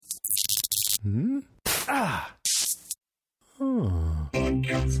Hmm? Ah! Oh. Hey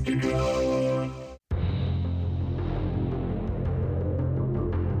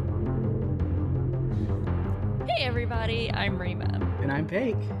everybody, I'm Rima. And I'm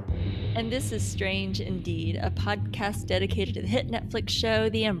Paige. And this is Strange Indeed, a podcast dedicated to the hit Netflix show,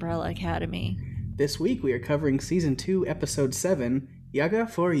 The Umbrella Academy. This week we are covering Season 2, Episode 7, Yaga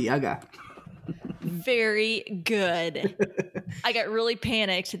for Yaga. Very good. I got really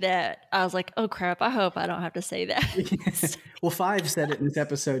panicked that I was like, oh crap, I hope I don't have to say that. Well, Five said it in this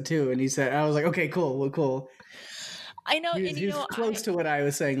episode too, and he said, I was like, okay, cool. I know, He was close to what I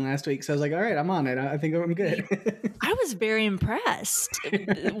was saying last week, so I was like, all right, I'm on it. I think I'm good. I was very impressed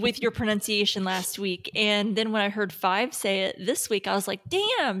with your pronunciation last week. And then when I heard Five say it this week, I was like,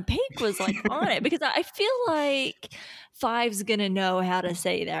 damn, Paige was like on it, because I feel like Five's going to know how to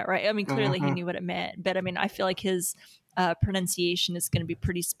say that, right? I mean, clearly he knew what it meant, but I mean, I feel like his pronunciation is going to be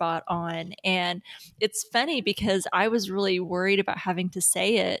pretty spot on. And it's funny because I was really worried about having to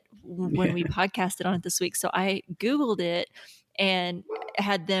say it when we podcasted on it this week. So I Googled it and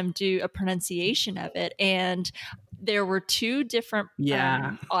had them do a pronunciation of it. And there were two different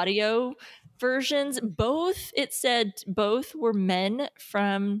audio versions. It said both were men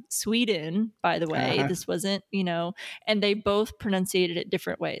from Sweden, by the way. This wasn't, and they both pronunciated it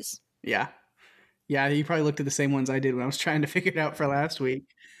different ways. Yeah, you probably looked at the same ones I did when I was trying to figure it out for last week.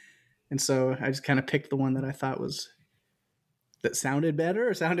 And so I just kind of picked the one that I thought that sounded better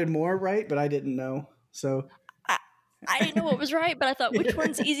or sounded more right, but I didn't know. So I didn't know what was right, but I thought, which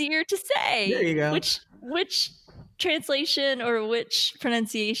one's easier to say? There you go. Which translation or which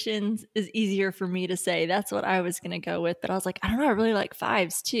pronunciation is easier for me to say? That's what I was going to go with. But I was like, I don't know. I really like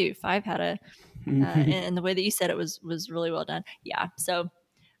Five's too. Five had and the way that you said it was really well done. Yeah. So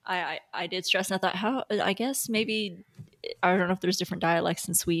I did stress, and I thought, I guess maybe, I don't know if there's different dialects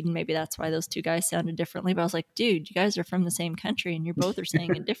in Sweden. Maybe that's why those two guys sounded differently. But I was like, dude, you guys are from the same country and you both are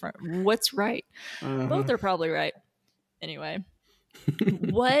saying it different. What's right? Both are probably right. Anyway,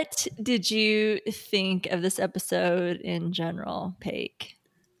 what did you think of this episode in general, Paige?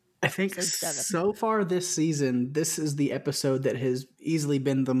 I think so far this season, this is the episode that has easily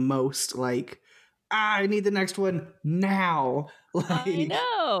been the most like, I need the next one now. Like, I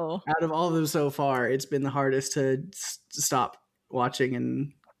know. Out of all of them so far, it's been the hardest to stop watching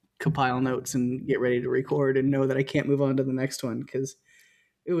and compile notes and get ready to record and know that I can't move on to the next one because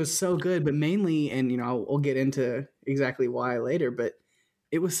it was so good. But mainly, and we'll get into exactly why later, but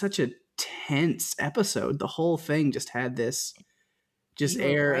it was such a tense episode. The whole thing just had this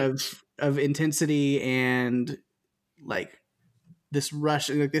air of intensity and like this rush,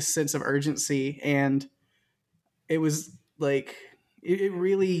 like this sense of urgency. And it was like, it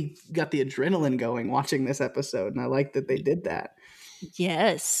really got the adrenaline going watching this episode. And I like that they did that.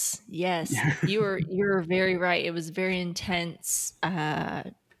 Yes. You're very right. It was very intense,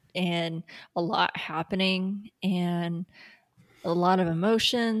 and a lot happening and a lot of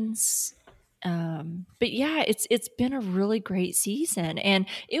emotions. But yeah, it's been a really great season, and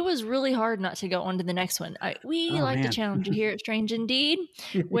it was really hard not to go on to the next one. We like to challenge you here at Strange Indeed,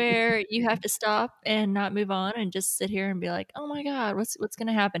 where you have to stop and not move on and just sit here and be like, oh my God, what's going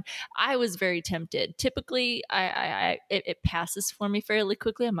to happen? I was very tempted. Typically, it passes for me fairly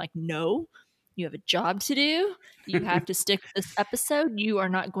quickly. I'm like, no, you have a job to do. You have to stick with this episode. You are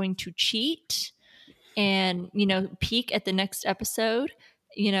not going to cheat and, peek at the next episode,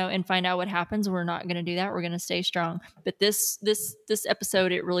 and find out what happens. We're not going to do that. We're going to stay strong. But this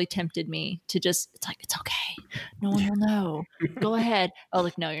episode, it really tempted me to just, it's like, it's okay. No one will know. Go ahead. Oh,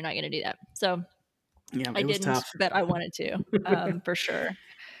 like, no, you're not going to do that. So yeah, I didn't, tough. but I wanted to, for sure.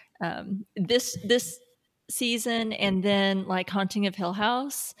 This season, and then like Haunting of Hill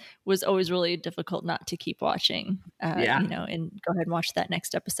House was always really difficult not to keep watching, and go ahead and watch that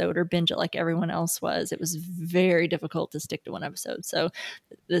next episode or binge it like everyone else was. It was very difficult to stick to one episode. So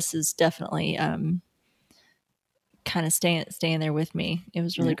this is definitely kind of staying there with me. It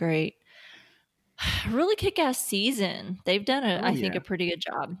was really great. Really kick-ass season. They've done I think a pretty good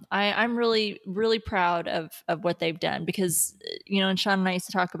job. I'm really, really proud of what they've done because, and Sean and I used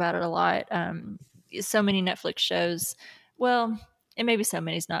to talk about it a lot. So many Netflix shows, well, and maybe so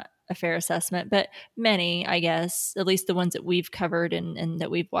many is not a fair assessment, but many, I guess, at least the ones that we've covered and that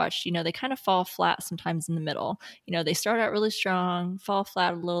we've watched, they kind of fall flat sometimes in the middle. They start out really strong, fall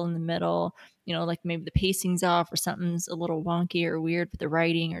flat a little in the middle, like maybe the pacing's off or something's a little wonky or weird with the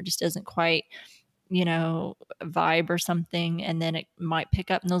writing or just doesn't quite, vibe or something. And then it might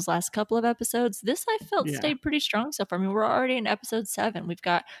pick up in those last couple of episodes. This I felt stayed pretty strong so far. I mean, we're already in episode 7. We've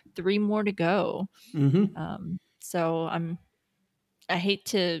got 3 more to go. So I hate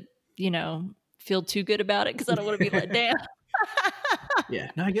to, feel too good about it because I don't want to be let down.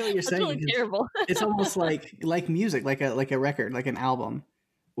 Yeah, no, I get what you're That's saying. really terrible. It's almost like music, like a record, like an album,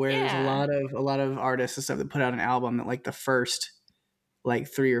 where there's a lot of artists and stuff that put out an album that like the first like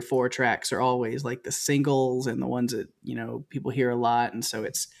 3 or 4 tracks are always like the singles and the ones that people hear a lot, and so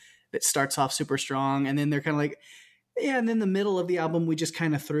it starts off super strong, and then they're kind of like, yeah, and then the middle of the album we just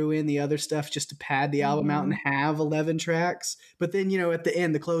kind of threw in the other stuff just to pad the album out and have 11 tracks, but then at the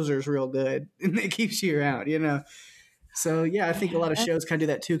end the closer is real good and it keeps you around. So yeah, I think a lot of shows kind of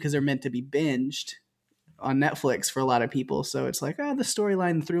do that too because they're meant to be binged on Netflix for a lot of people. So it's like, the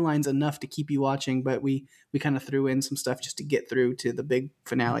storyline through line's enough to keep you watching, but we kind of threw in some stuff just to get through to the big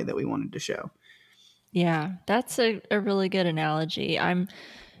finale that we wanted to show. Yeah, that's a really good analogy. I'm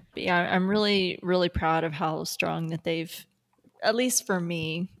really, really proud of how strong that they've, at least for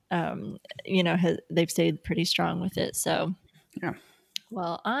me, they've stayed pretty strong with it. So yeah.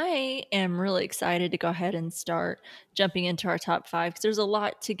 Well, I am really excited to go ahead and start jumping into our top 5 because there's a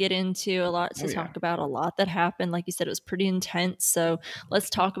lot to get into, a lot to talk about, a lot that happened. Like you said, it was pretty intense. So let's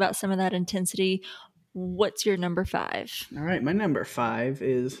talk about some of that intensity. What's your number 5? All right. My number 5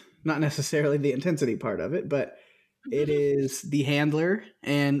 is not necessarily the intensity part of it, but it is the handler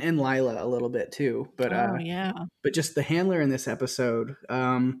and Lila a little bit too. But but just the handler in this episode,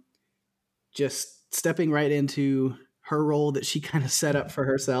 just stepping right into her role that she kind of set up for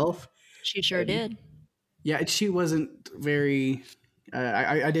herself. She sure did. Yeah, she wasn't very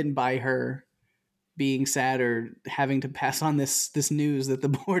I didn't buy her being sad or having to pass on this news that the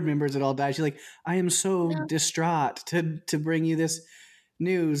board members had all died. She's like, I am so distraught to bring you this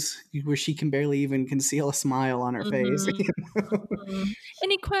news, where she can barely even conceal a smile on her face.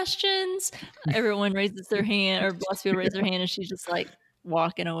 Any questions? Everyone raises their hand, or lots of people raise their hand, and she's just like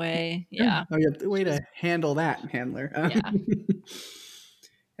walking away. Yeah. Oh, yeah. Way to handle that, handler. Yeah.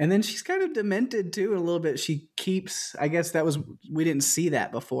 And then she's kind of demented too, a little bit. She keeps, I guess we didn't see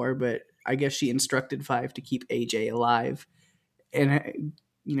that before, but I guess she instructed Five to keep AJ alive. And,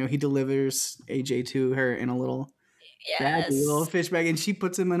 he delivers AJ to her in a little bag, a little fish bag, and she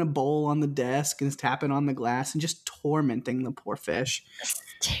puts him in a bowl on the desk and is tapping on the glass and just tormenting the poor fish. That's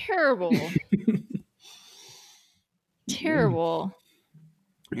terrible. Terrible.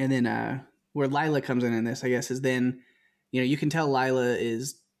 And then where Lila comes in this, I guess, is then, you can tell Lila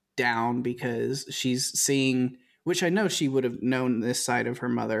is down because she's seeing, which I know she would have known this side of her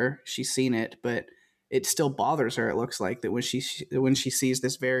mother. She's seen it, but it still bothers her. It looks like that when she sees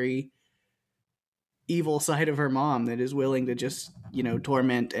this very evil side of her mom that is willing to just,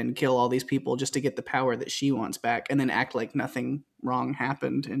 torment and kill all these people just to get the power that she wants back, and then act like nothing wrong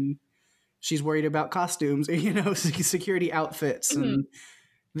happened. And she's worried about costumes, security outfits, and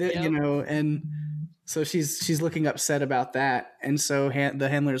and so she's looking upset about that. And so the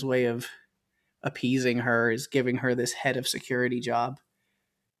handler's way of appeasing her is giving her this head of security job,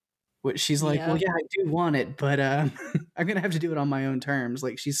 which she's like, well, yeah, I do want it, but I'm gonna have to do it on my own terms.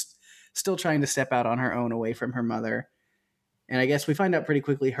 Like, she's still trying to step out on her own away from her mother. And I guess we find out pretty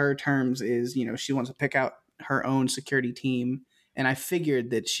quickly her terms is, she wants to pick out her own security team. And I figured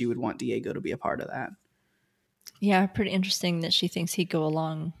that she would want Diego to be a part of that. Yeah, pretty interesting that she thinks he'd go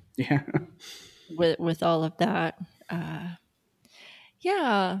along with all of that.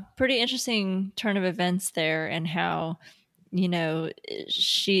 Pretty interesting turn of events there, and how,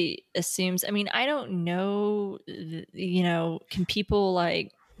 she assumes, I don't know, can people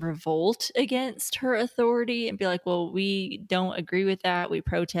like revolt against her authority and be like, well, we don't agree with that, we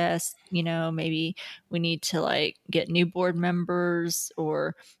protest, maybe we need to like get new board members,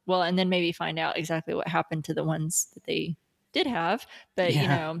 and then maybe find out exactly what happened to the ones that they did have. But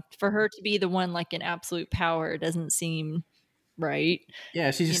for her to be the one like in absolute power doesn't seem right. Yeah,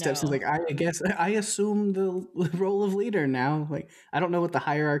 she just steps in like, I guess I assume the role of leader now. Like, I don't know what the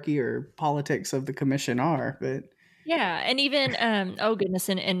hierarchy or politics of the commission are, but yeah. And even oh goodness,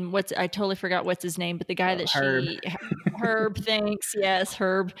 and I totally forgot what's his name, but the guy that Herb. Herb, thanks, yes,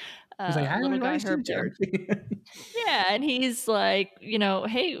 Herb. He's like, little guy Herb there. Yeah, and he's like,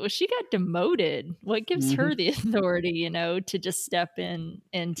 hey, well, she got demoted. What gives her the authority, to just step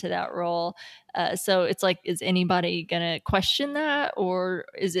into that role? So it's like, is anybody gonna question that, or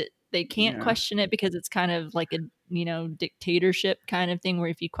is it they can't question it because it's kind of like a dictatorship kind of thing where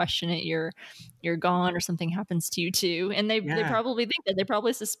if you question it, you're gone, or something happens to you too? And they probably think that, they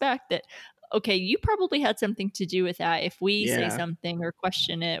probably suspect that, okay, you probably had something to do with that. If we say something or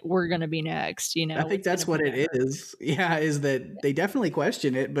question it, we're going to be next. I think that's what it is. Yeah, is that they definitely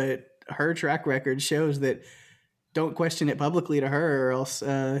question it, but her track record shows that don't question it publicly to her, or else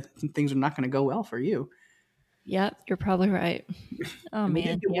things are not going to go well for you. Yep, you're probably right. Oh And we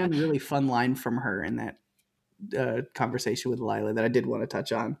man, did get yeah. one really fun line from her in that conversation with Lila that I did want to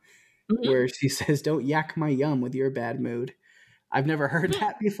touch on, Mhm. where she says, "Don't yak my yum with your bad mood." I've never heard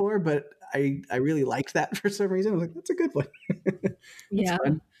that before, but I really liked that for some reason. I was like, that's a good one. That's Yeah,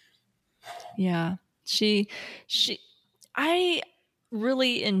 fun. yeah. She. I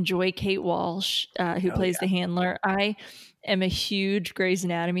really enjoy Kate Walsh, who Oh plays yeah. the handler. I am a huge Grey's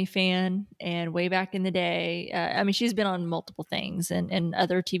Anatomy fan, and way back in the day, I mean, she's been on multiple things and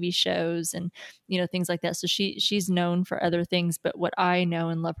other TV shows and things like that. So she's known for other things, but what I know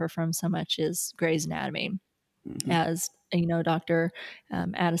and love her from so much is Grey's Anatomy Mhm. as Dr.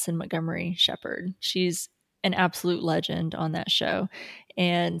 Addison Montgomery Shepherd. She's an absolute legend on that show.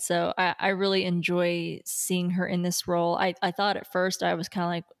 And so I really enjoy seeing her in this role. I thought at first I was kind of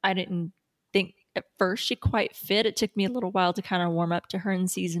like, I didn't think at first she quite fit. It took me a little while to kind of warm up to her in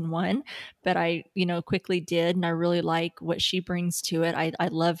season 1, but I, quickly did. And I really like what she brings to it. I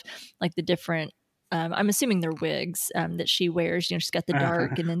love like the different I'm assuming they're wigs that she wears. She's got the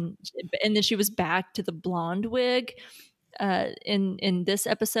dark, and then she was back to the blonde wig in this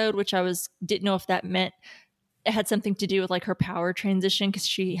episode, which didn't know if that meant it had something to do with like her power transition, because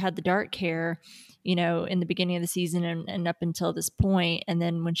she had the dark hair, in the beginning of the season and up until this point, and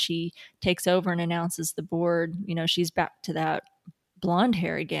then when she takes over and announces the board, she's back to that blonde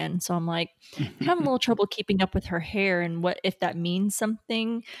hair again. So I'm like having a little trouble keeping up with her hair and what if that means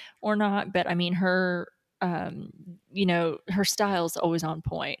something or not. But I mean um, her style is always on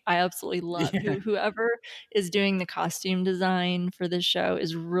point. I absolutely love Yeah. whoever is doing the costume design for this show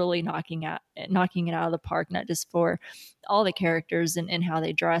is really knocking it out of the park, not just for all the characters and how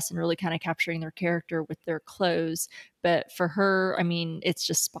they dress and really kind of capturing their character with their clothes. But for her, I mean, it's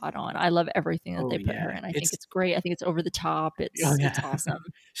just spot on. I love everything that Oh they put her yeah. in. I think It's it's great. I think it's over the top. oh It's yeah. awesome.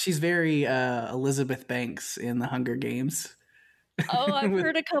 She's very Elizabeth Banks in the Hunger Games. Oh, I've With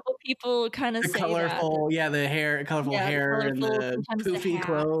heard a couple people kind of the say that. colorful, yeah, the hair, colorful Yeah, the hair, and colorful, the sometimes the poofy hats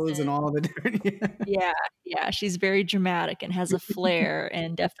clothes, and and all the different. Yeah. yeah, yeah, she's very dramatic and has a flair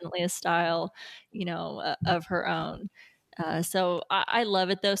and definitely a style, of her own. So I love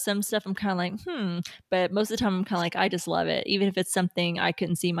it though. Some stuff I'm kind of like, but most of the time I'm kind of like, I just love it. Even if it's something I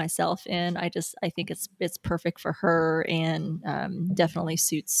couldn't see myself in, I think it's perfect for her and definitely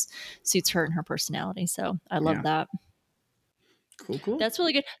suits her and her personality. So I love Yeah. that. Cool. That's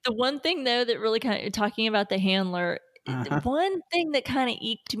really good. The one thing though that really kind of talking about the handler, Uh-huh. one thing that kind of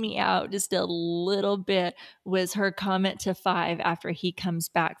eked me out just a little bit was her comment to Five after he comes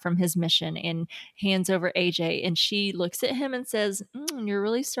back from his mission and hands over AJ, and she looks at him and says, "You're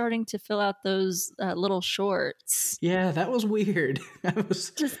really starting to fill out those little shorts." Yeah, that was weird. I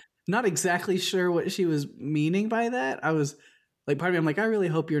was Just not exactly sure what she was meaning by that. I was like, part of me, I'm like, I really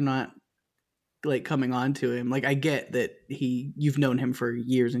hope you're not like coming on to him. Like, I get that you've known him for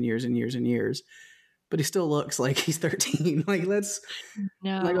years and years and years and years, but he still looks like he's 13. Like, let's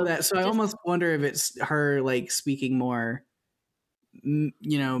let go of no, that. So I just almost wonder if it's her like speaking more,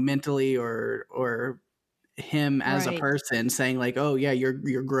 mentally, or him as a right, person saying like, oh yeah, you're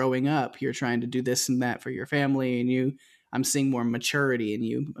growing up, you're trying to do this and that for your family, and I'm seeing more maturity in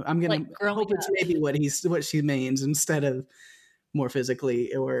you. I'm gonna like growing hope it's up. maybe what she means instead of more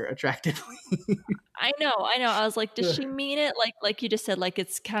physically or attractively. I know. I was like, does she mean it like you just said, like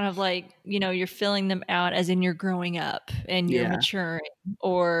it's kind of like, you're filling them out as in you're growing up and you're Yeah. maturing,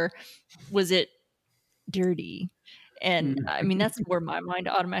 or was it dirty? And Mm. I mean, that's where my mind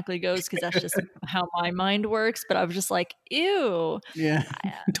automatically goes because that's just how my mind works. But I was just like, ew. Yeah. I,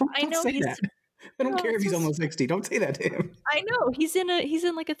 I Don't know say that. I don't care if it's he's so almost 60. Don't say that to him. I know he's in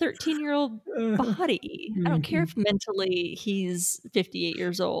like a 13-year-old body. I don't care Mhm. if mentally he's 58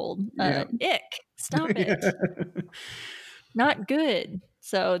 years old. Yeah. Ick. Stop it. Not good.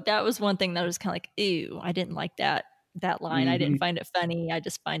 So that was one thing that was kind of like, ew, I didn't like that line. I didn't Mhm. find it funny.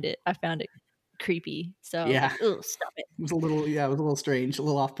 I found it creepy. So I was Yeah. like, oh, stop it. It was a little strange, a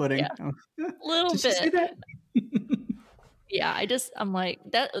little Yeah, off-putting. a little Did she say bit. that? Yeah, I'm like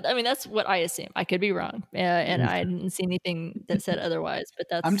that. I mean, that's what I assume. I could be wrong, and I didn't see anything that said otherwise. But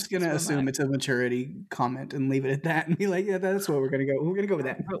I'm just that's gonna where my assume it's a maturity comment and leave it at that, and be like, yeah, that's what we're gonna go. We're gonna go with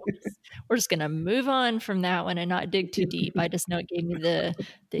that. we're just gonna move on from that one and not dig too deep. I just know it gave me the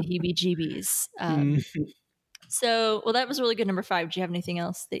heebie-jeebies. Mm. So, well, that was really good. Number 5. Do you have anything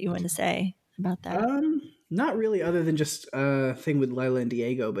else that you want to say about that? Not really, other than just a thing with Lila and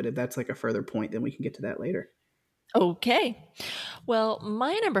Diego. But if that's like a further point, then we can get to that later. Okay. Well,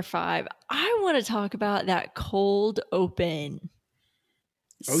 my number 5, I want to talk about that cold open.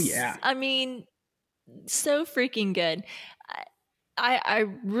 Oh yeah. I mean, so freaking good. I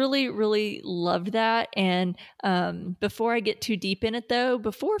really, really loved that. And before I get too deep in it, though,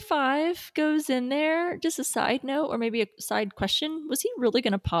 before 5 goes in there, just a side note or maybe a side question: was he really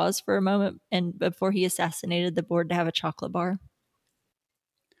going to pause for a moment and before he assassinated the board to have a chocolate bar?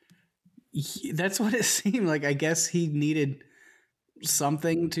 That's what it seemed like. I guess he needed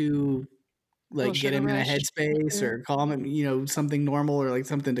something to like get him in a headspace or calm him, something normal or like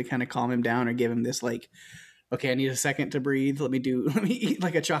something to kind of calm him down or give him this like, okay, I need a second to breathe. Let me eat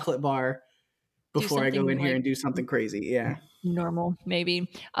like a chocolate bar before I go in here and do something crazy. Yeah. Normal, maybe.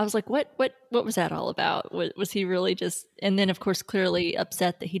 I was like, what was that all about? Was he really just, and then of course, clearly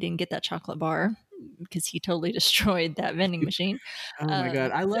upset that he didn't get that chocolate bar because he totally destroyed that vending machine. Oh my God.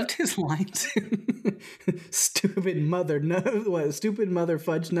 I loved his lines. Stupid mother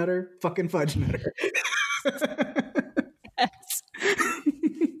fudge nutter, fucking fudge nutter. Yes.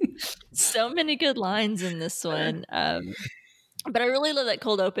 So many good lines in this one. But I really love that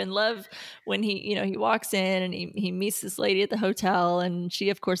cold open. Love when he walks in and he meets this lady at the hotel, and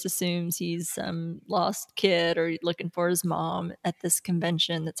she of course assumes he's some lost kid or looking for his mom at this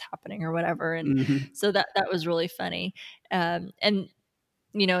convention that's happening or whatever. And so that was really funny. And then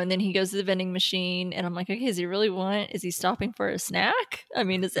he goes to the vending machine, and I'm like, okay, is he stopping for a snack? I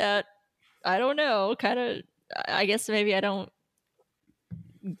mean, is that, I don't know, kind of, I guess maybe I don't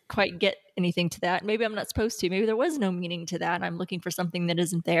quite get anything to that. Maybe I'm not supposed to. Maybe there was no meaning to that. I'm looking for something that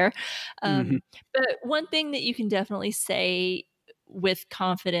isn't there. But one thing that you can definitely say with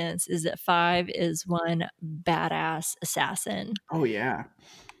confidence is that 5 is one badass assassin. Oh, yeah.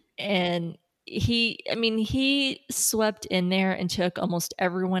 And he swept in there and took almost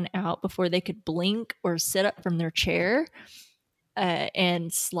everyone out before they could blink or sit up from their chair,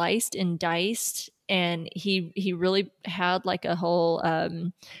 and sliced and diced. And he really had like a whole,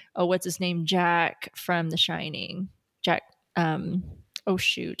 what's his name? Jack from The Shining. Jack. Oh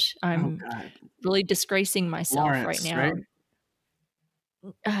shoot. I'm really disgracing myself Lawrence, right now.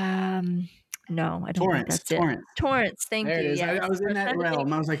 Right? No, I don't think that's it. Torrance, thank you. Yeah, I was in that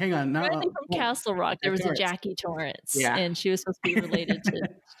realm. I was like, hang on. No, from Castle Rock, there was a Jackie Torrance. Yeah. And she was supposed to be related to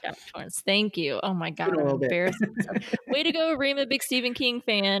Jack Torrance. Thank you. Oh my God, I'm embarrassed. Way to go, Rima, big Stephen King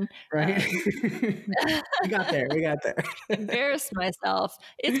fan. Right. We got there. Embarrassed myself.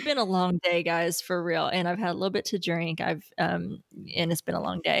 It's been a long day, guys, for real. And I've had a little bit to drink. And it's been a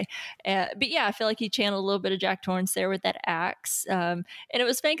long day. But yeah, I feel like he channeled a little bit of Jack Torrance there with that axe. And it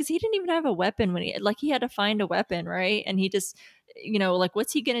was funny because he didn't even have a weapon when he had to find a weapon, right? And he just, like,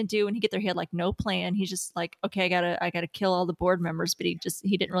 what's he gonna do when he get there? He had like no plan. He's just like, okay, I gotta kill all the board members, but he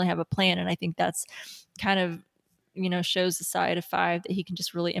didn't really have a plan. And I think that's kind of, shows the side of 5 that he can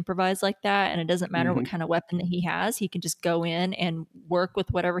just really improvise like that. And it doesn't matter what kind of weapon that he has. He can just go in and work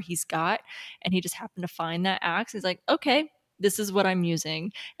with whatever he's got. And he just happened to find that axe. He's like, okay, this is what I'm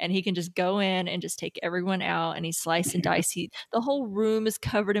using. And he can just go in and just take everyone out, and he slice and dice. The whole room is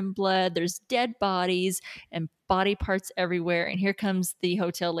covered in blood. There's dead bodies and body parts everywhere. And here comes the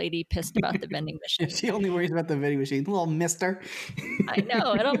hotel lady pissed about the vending machine. She only worries about the vending machine. Little mister. I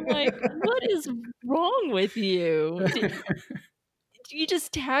know. And I'm like, what is wrong with you? You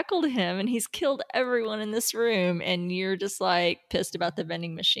just tackled him and he's killed everyone in this room, and you're just like pissed about the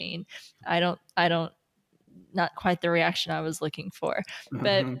vending machine. I don't not quite the reaction I was looking for,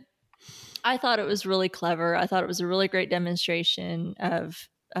 but I thought it was really clever. I thought it was a really great demonstration of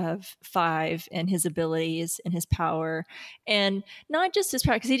 5 and his abilities and his power, and not just his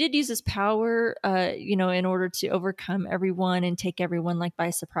power, because he did use his power, in order to overcome everyone and take everyone like by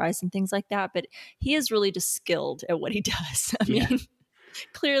surprise and things like that. But he is really just skilled at what he does. I mean,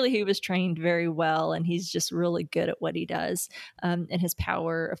 clearly he was trained very well, and he's just really good at what he does. And his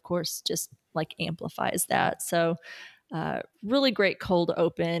power, of course, just like amplifies that. So really great cold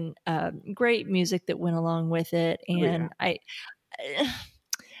open, great music that went along with it. And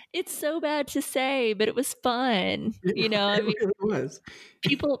it's so bad to say, but it was fun. It really was.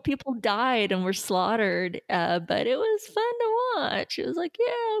 People died and were slaughtered, but it was fun to watch. It was like,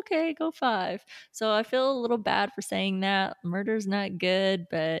 yeah, okay, go 5. So I feel a little bad for saying that. Murder's not good,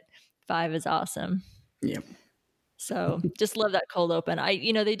 but 5 is awesome. Yep. So just love that cold open.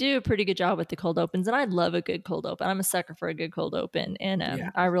 They do a pretty good job with the cold opens, and I love a good cold open. I'm a sucker for a good cold open, and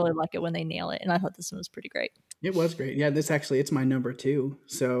I really like it when they nail it. And I thought this one was pretty great. It was great. Yeah, it's my number 2.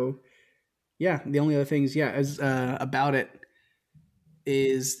 So yeah, the only other things, about it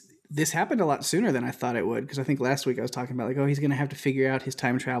is this happened a lot sooner than I thought it would. Because I think last week I was talking about like, oh, he's going to have to figure out his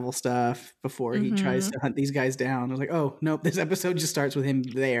time travel stuff before he tries to hunt these guys down. I was like, oh, nope, this episode just starts with him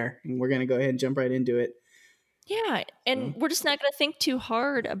there, and we're going to go ahead and jump right into it. Yeah, and we're just not going to think too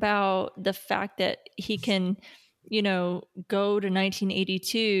hard about the fact that he can go to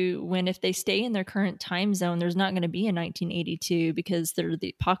 1982 when if they stay in their current time zone, there's not going to be a 1982 because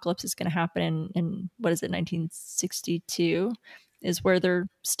the apocalypse is going to happen in what is it, 1962 is where they're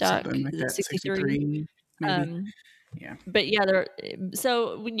stuck. Something like Is it that. 63? 63, maybe. Yeah. But yeah,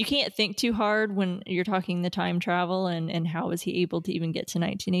 so you can't think too hard when you're talking the time travel and how was he able to even get to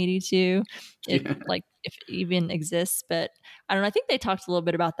 1982, like if it even exists. But I don't know. I think they talked a little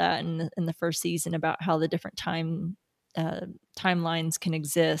bit about that in the first season about how the different timelines can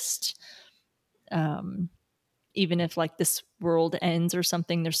exist. Even if like this world ends or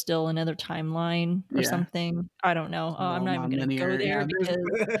something, there's still another timeline or something. I don't know. I'm not even going to go there because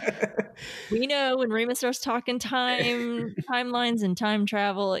we know when Remus starts talking timelines and time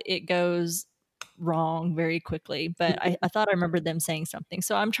travel, it goes wrong very quickly. But I thought I remembered them saying something.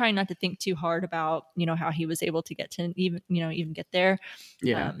 So I'm trying not to think too hard about, how he was able to get to even get there.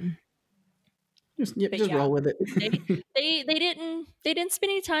 Yeah. Just roll with it. they didn't spend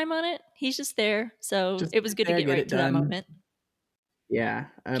any time on it. He's just there. So it was good to get right to that moment. Yeah.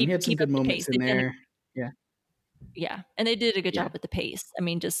 He had some good moments in there. Yeah. And they did a good job with the pace. I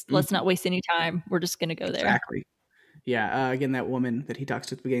mean, just let's not waste any time. We're just going to go there. Exactly. Yeah. Again, that woman that he talks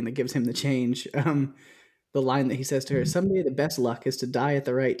to at the beginning that gives him the change. The line that he says to her, someday the best luck is to die at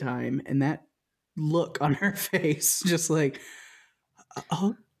the right time. And that look on her face, just like,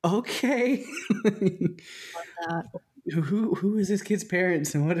 oh, okay. Who is this kid's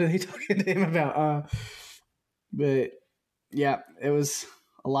parents and what are they talking to him about? But yeah, it was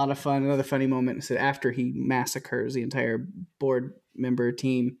a lot of fun. Another funny moment is that after he massacres the entire board member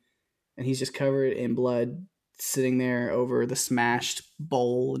team and he's just covered in blood sitting there over the smashed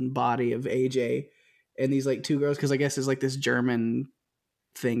bowl and body of AJ and these like two girls, because I guess there's like this German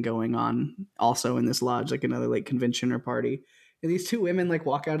thing going on also in this lodge, like another like convention or party. And these two women like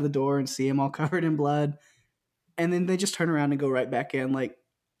walk out of the door and see him all covered in blood. And then they just turn around and go right back in like,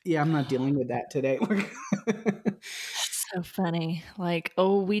 yeah, I'm not dealing with that today. So funny. Like,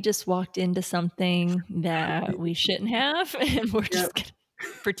 oh, we just walked into something that we shouldn't have. And we're just going to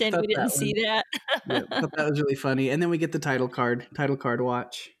pretend we didn't see that. Thought that was really funny. And then we get the title card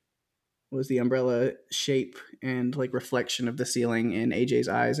watch. Was the umbrella shape and like reflection of the ceiling in AJ's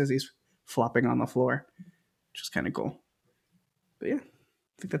eyes as he's flopping on the floor, which is kind of cool. But yeah,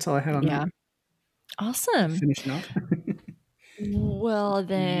 I think that's all I had on that. Awesome. Finishing off. Well,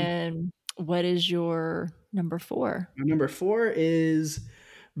 then what is your number 4? My number 4 is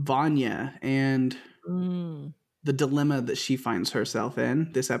Vanya and the dilemma that she finds herself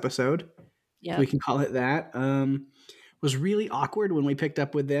in this episode. Yeah, we can call it that. Was really awkward when we picked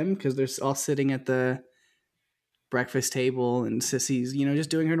up with them because they're all sitting at the breakfast table and Sissy's, just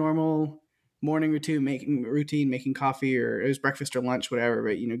doing her normal morning routine, making coffee, or it was breakfast or lunch, whatever,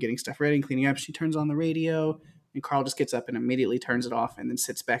 but getting stuff ready and cleaning up. She turns on the radio and Carl just gets up and immediately turns it off and then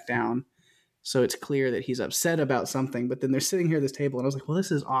sits back down. So it's clear that he's upset about something, but then they're sitting here at this table and I was like, well,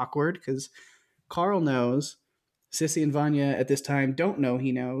 this is awkward because Carl knows, Sissy and Vanya at this time don't know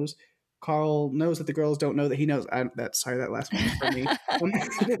he knows. Carl knows that the girls don't know that he knows. That last one was for me. I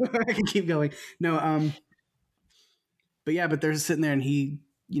can keep going. No, but they're sitting there and he,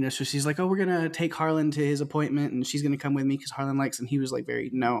 so she's like, oh, we're going to take Harlan to his appointment and she's going to come with me because Harlan likes, and he was like,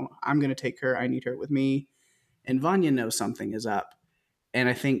 no, I'm going to take her. I need her with me. And Vanya knows something is up. And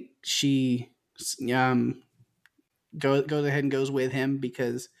I think she goes ahead and goes with him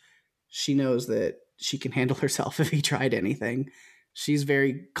because she knows that she can handle herself if he tried anything. She's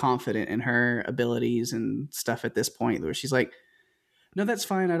very confident in her abilities and stuff at this point where she's like, no, that's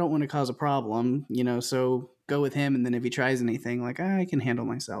fine. I don't want to cause a problem, so go with him. And then if he tries anything, like, I can handle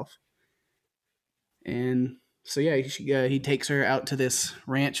myself. And so, yeah, he takes her out to this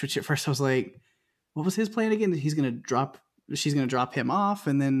ranch, which at first I was like, what was his plan again? She's going to drop him off.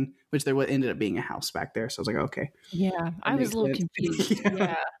 And then, which there ended up being a house back there. So I was like, okay. Yeah. I was a little confused.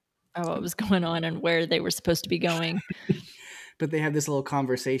 Yeah. What was going on and where they were supposed to be going. But they have this little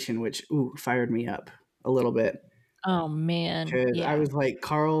conversation, which fired me up a little bit. Oh man! Yeah. I was like,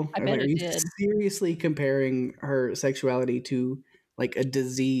 Carl, are you seriously comparing her sexuality to like a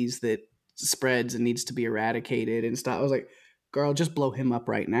disease that spreads and needs to be eradicated and stuff? I was like, girl, just blow him up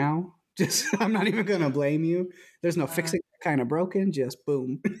right now. I'm not even gonna blame you. There's no fixing kind of broken. Just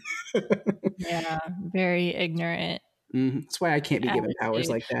boom. Yeah, very ignorant. Mm-hmm. That's why I can't be given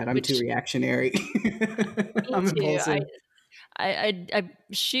powers like that. I'm too reactionary. I'm impulsive. I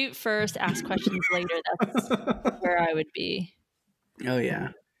shoot first, ask questions later. That's where I would be. Oh yeah.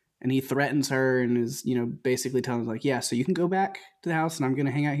 And he threatens her and is, basically telling her like, yeah, so you can go back to the house and I'm going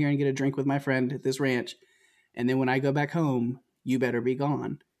to hang out here and get a drink with my friend at this ranch. And then when I go back home, you better be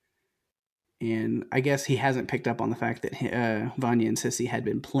gone. And I guess he hasn't picked up on the fact that Vanya and Sissy had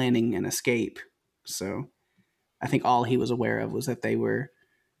been planning an escape. So I think all he was aware of was that they were,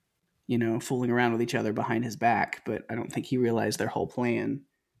 fooling around with each other behind his back. But I don't think he realized their whole plan.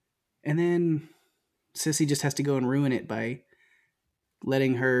 And then Sissy just has to go and ruin it by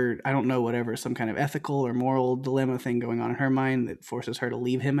letting her, I don't know, whatever, some kind of ethical or moral dilemma thing going on in her mind that forces her to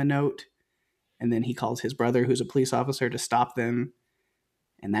leave him a note. And then he calls his brother, who's a police officer, to stop them.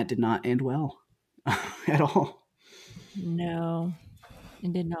 And that did not end well at all. No,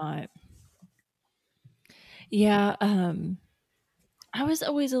 it did not. Yeah, I was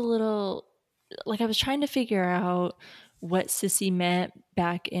always a little, like, I was trying to figure out what Sissy meant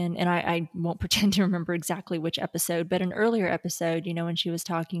back in, and I won't pretend to remember exactly which episode, but an earlier episode, when she was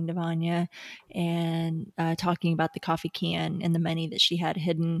talking to Vanya and talking about the coffee can and the money that she had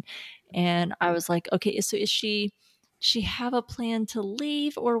hidden. And I was like, okay, so is she have a plan to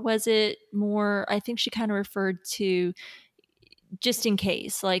leave, or was it more, I think she kind of referred to just in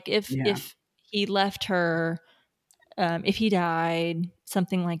case, like if he left her, if he died,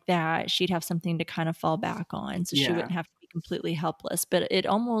 something like that, she'd have something to kind of fall back on, so she wouldn't have to be completely helpless. But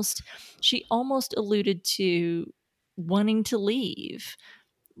she almost alluded to wanting to leave,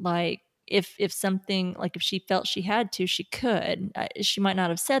 like if something, like if she felt she had to, she could. She might not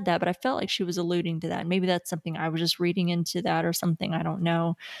have said that, but I felt like she was alluding to that. Maybe that's something I was just reading into that or something, I don't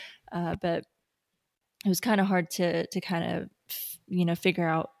know. But it was kind of hard to kind of figure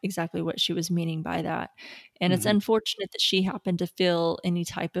out exactly what she was meaning by that. And it's unfortunate that she happened to feel any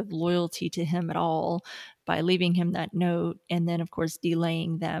type of loyalty to him at all by leaving him that note, and then of course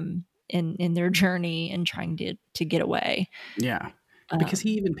delaying them in their journey and trying to get away. Yeah, because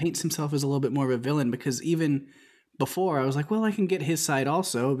he even paints himself as a little bit more of a villain, because even before I was like, well, I can get his side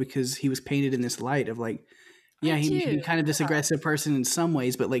also, because he was painted in this light of like, yeah, he's kind of this aggressive person in some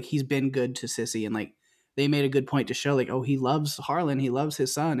ways, but like he's been good to Sissy, and like they made a good point to show like, oh, he loves Harlan, he loves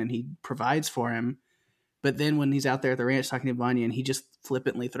his son, and he provides for him. But then when he's out there at the ranch talking to Vanya, and he just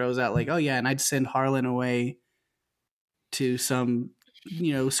flippantly throws out like, oh yeah, and I'd send Harlan away to some,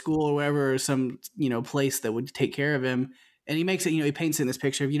 school or wherever, or some, place that would take care of him. And he makes it, he paints it in this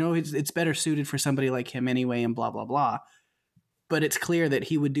picture of, it's better suited for somebody like him anyway, and blah, blah, blah. But it's clear that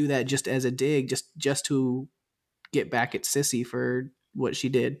he would do that just as a dig, just to get back at Sissy for what she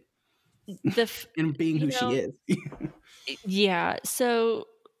did. And being who she is. Yeah. So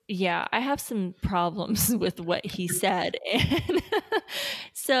yeah, I have some problems with what he said. And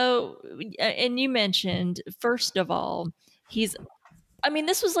so, and you mentioned, first of all, this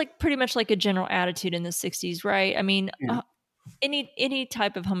was like pretty much like a general attitude in the 60s, right? I mean, any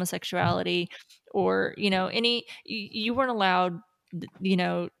type of homosexuality, or, you weren't allowed,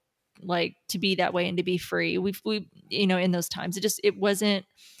 like to be that way and to be free. We in those times, it wasn't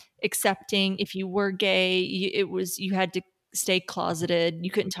accepting. If you were gay, you had to stay closeted.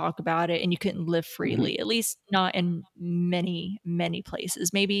 You couldn't talk about it, and you couldn't live freely, at least not in many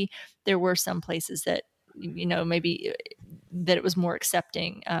places. Maybe there were some places that, maybe that it was more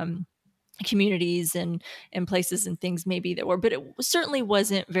accepting, communities and places and things maybe that were, but it certainly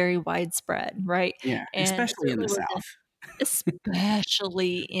wasn't very widespread, right? Yeah, and especially in the South.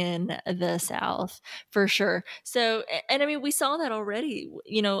 Especially in the South, for sure. So, and I mean, we saw that already,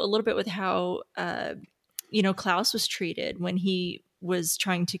 a little bit with how, Klaus was treated when he was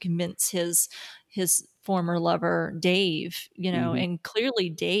trying to convince his former lover, Dave, and clearly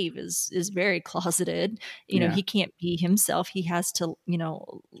Dave is very closeted. He can't be himself. He has to,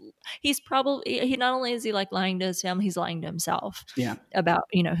 he's probably, not only is he like lying to his family, he's lying to himself about,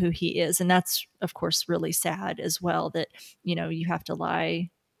 who he is. And that's of course really sad as well, that, you have to lie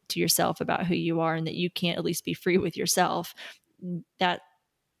to yourself about who you are, and that you can't at least be free with yourself. That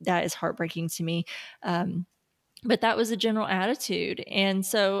is heartbreaking to me. But that was a general attitude. And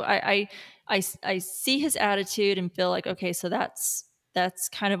so I see his attitude and feel like, okay, so that's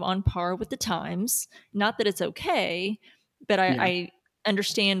kind of on par with the times. Not that it's okay, but I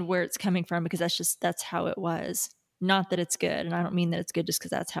understand where it's coming from, because that's how it was. Not that it's good. And I don't mean that it's good just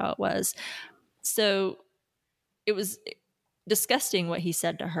because that's how it was. So it was disgusting what he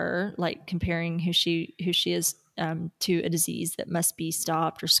said to her, like comparing who she is to a disease that must be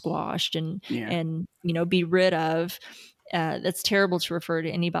stopped or squashed and be rid of. That's terrible to refer to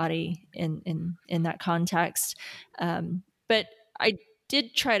anybody in that context. But I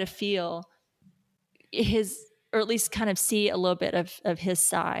did try to feel his, or at least kind of see a little bit of his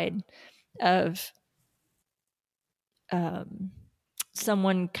side of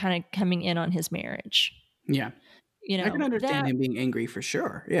someone kind of coming in on his marriage. Yeah. I can understand him being angry for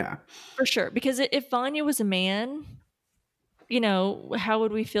sure. Yeah. For sure. Because if Vanya was a man, how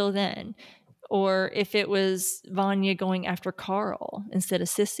would we feel then? or if it was Vanya going after Carl instead of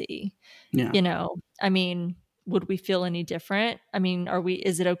Sissy. Yeah. You know, I mean, would we feel any different? I mean,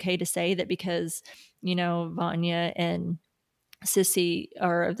 is it okay to say that because, you know, Vanya and Sissy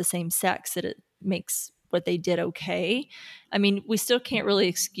are of the same sex that it makes what they did okay? I mean, we still can't really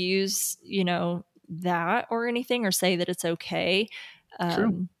excuse, you know, that or anything, or say that it's okay.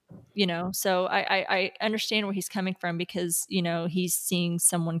 True. You know, so I understand where he's coming from, because, you know, he's seeing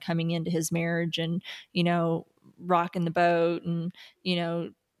someone coming into his marriage and, you know, rocking the boat and, you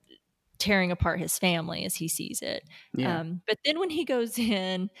know, tearing apart his family as he sees it. Yeah. But then when he goes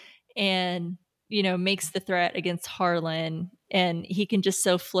in and, you know, makes the threat against Harlan, and he can just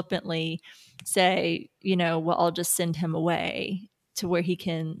so flippantly say, you know, well, I'll just send him away to where he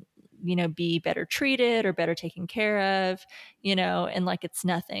can, you know, be better treated or better taken care of, you know, and like it's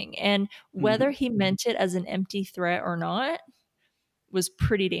nothing. And whether he meant it as an empty threat or not was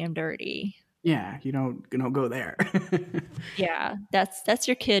pretty damn dirty. Yeah, you don't go there. Yeah, that's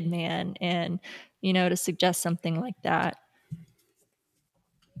your kid, man. And, you know, to suggest something like that,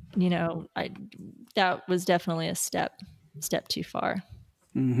 you know, that was definitely a step too far.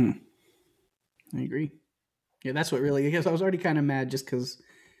 I agree. Yeah, that's what really, because I was already kind of mad just because,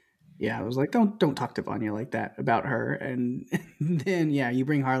 yeah, I was like, don't talk to Vanya like that about her. And then, yeah, you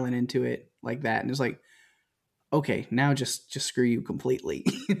bring Harlan into it like that. And it's like, okay, now just screw you completely.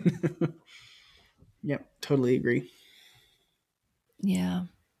 Yep, totally agree. Yeah.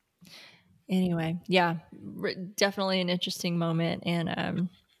 Anyway, yeah, definitely an interesting moment, and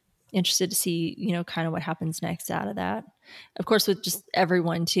interested to see, you know, kind of what happens next out of that. Of course, with just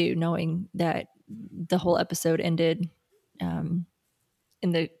everyone too, knowing that the whole episode ended in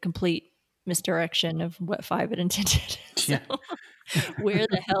the complete misdirection of what Five had intended. So, Yeah. where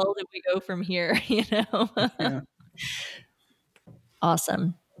the hell did we go from here? You know? Yeah.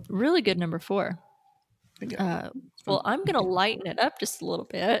 Awesome. Really good number 4. Well, I'm going to lighten it up just a little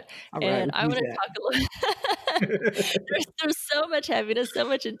bit. All And right, I want to that. talk a little. there's so much heaviness, so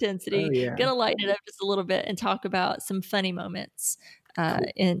much intensity. Oh, yeah. Going to lighten it up just a little bit and talk about some funny moments Cool.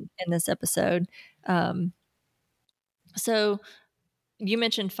 in this episode. So you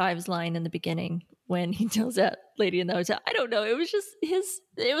mentioned Five's line in the beginning when he tells that lady in the hotel. I don't know. It was just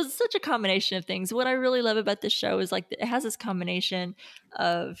it was such a combination of things. What I really love about this show is like it has this combination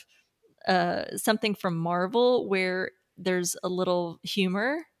of something from Marvel where there's a little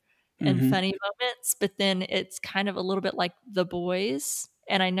humor and funny moments, but then it's kind of a little bit like The Boys.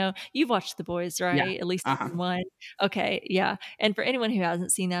 And I know you've watched The Boys, right? Yeah. At least one. Okay, yeah. And for anyone who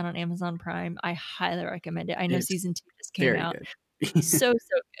hasn't seen that on Amazon Prime, I highly recommend it. I know It's season 2 just came out. good. So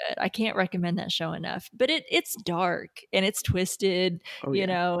good. I can't recommend that show enough. But it's dark and it's twisted, you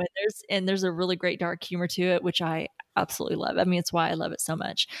know, and there's a really great dark humor to it, which I absolutely love. I mean, it's why I love it so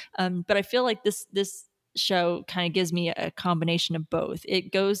much. But I feel like this show kind of gives me a combination of both.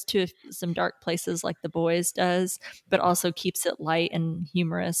 It goes to some dark places like The Boys does, but also keeps it light and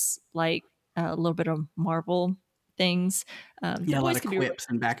humorous, like a little bit of Marvel things. Yeah, a lot of quips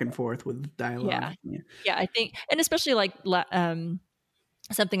and back and forth with dialogue. Yeah, I think, and especially like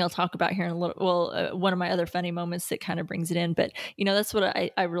something I'll talk about here in a little. Well, one of my other funny moments that kind of brings it in, but you know, that's what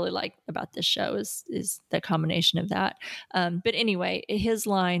I really like about this show is the combination of that. But anyway, his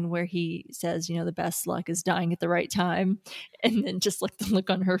line where he says, you know, the best luck is dying at the right time, and then just like the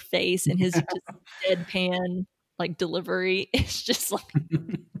look on her face and his just deadpan like delivery, it's just like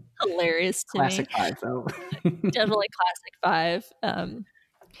hilarious to classic me. Five, though. Definitely classic Five.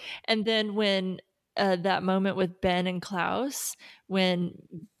 And then when that moment with Ben and Klaus, when,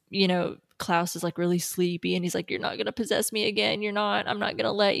 you know, Klaus is like really sleepy and he's like, you're not going to possess me again. I'm not going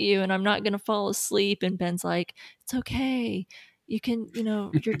to let you, and I'm not going to fall asleep. And Ben's like, it's okay. You can, you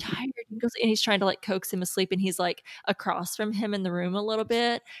know, you're tired. And he's trying to like coax him asleep. And he's like across from him in the room a little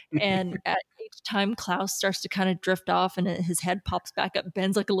bit. And at each time Klaus starts to kind of drift off and his head pops back up,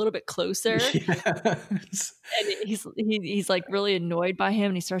 Ben's like a little bit closer. Yes. And he's like really annoyed by him,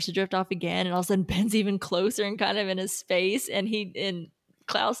 and he starts to drift off again. And all of a sudden Ben's even closer and kind of in his face, and in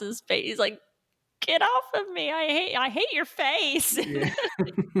Klaus's face, he's like, get off of me. I hate your face. Yeah.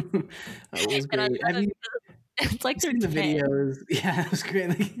 That was great. It's like they're the videos. Yeah, it was great.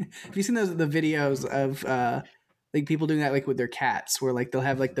 Like, have you seen the videos of like people doing that like with their cats, where like they'll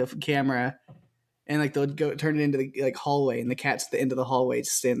have like the camera and like they'll go turn it into the like hallway, and the cat's at the end of the hallway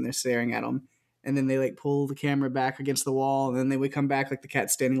just standing there staring at them, and then they like pull the camera back against the wall, and then they would come back like the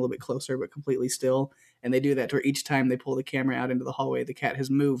cat's standing a little bit closer but completely still, and they do that to where each time they pull the camera out into the hallway, the cat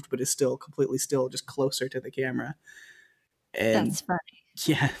has moved but is still completely still, just closer to the camera. And that's funny.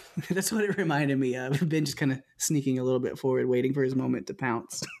 yeah, that's what it reminded me of. Ben just kind of sneaking a little bit forward, waiting for his moment to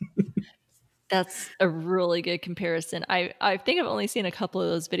pounce. That's a really good comparison. I think I've only seen a couple of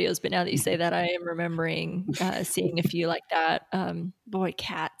those videos, but now that you say that, I am remembering seeing a few like that. Boy,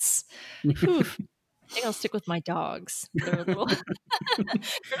 cats. Whew. I think I'll stick with my dogs. They're a little, they're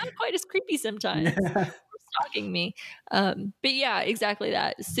not quite as creepy sometimes. Yeah. Stalking me. But yeah, exactly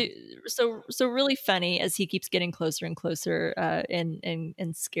that. So really funny as he keeps getting closer and closer,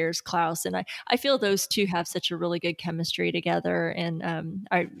 and scares Klaus. And I feel those two have such a really good chemistry together. And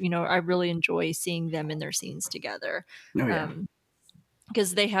I really enjoy seeing them in their scenes together. Oh, yeah.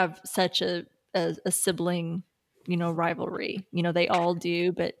 Because they have such a sibling, rivalry. They all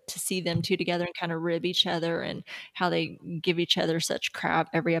do, but to see them two together and kind of rib each other and how they give each other such crap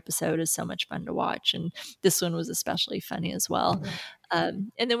every episode is so much fun to watch. And this one was especially funny as well.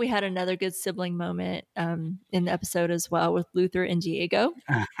 And then we had another good sibling moment in the episode as well with Luther and Diego.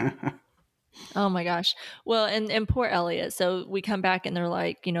 Oh my gosh. Well, and poor Elliot. So we come back and they're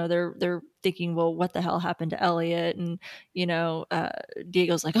like, they're thinking, well, what the hell happened to Elliot? And,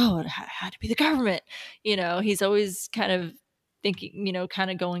 Diego's like, oh, it had to be the government. He's always kind of thinking, kind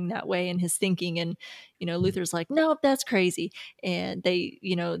of going that way in his thinking. And, Luther's like, nope, that's crazy. And they,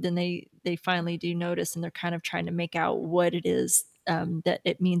 then they finally do notice and they're kind of trying to make out what it is that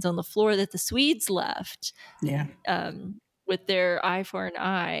it means on the floor that the Swedes left. Yeah. With their eye for an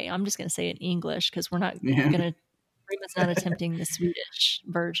eye. I'm just going to say it in English because we're not going to, Rima's not attempting the Swedish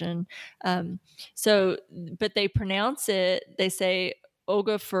version. But they pronounce it, they say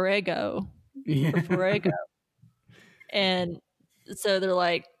Oga Ferrego. Yeah. Ferrego. And so they're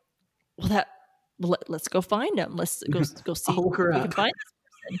like, let's go find him. Let's go see I'll look her if we up. can find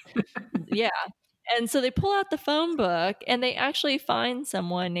this person. Yeah. And so they pull out the phone book and they actually find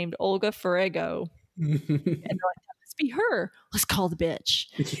someone named Olga Ferrego. And they're like, be her. Let's call the bitch.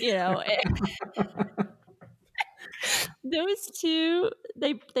 Those two,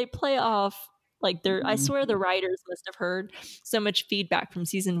 they play off like I swear the writers must have heard so much feedback from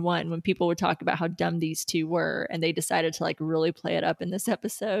season 1 when people would talk about how dumb these two were, and they decided to like really play it up in this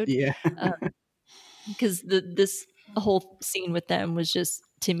episode. Yeah. Because this whole scene with them was just,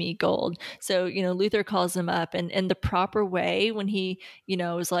 to me, gold. So Luther calls him up, and the proper way when he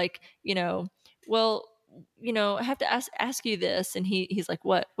is like, well, I have to ask you this. And he's like,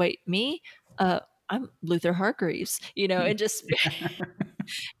 what? Wait, me? I'm Luther Hargreaves, and just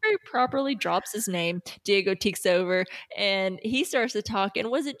very properly drops his name. Diego takes over and he starts to talk. And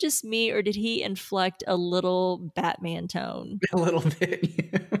was it just me, or did he inflect a little Batman tone? A little bit.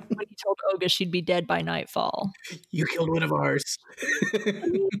 When he told Olga she'd be dead by nightfall. You killed one of ours. A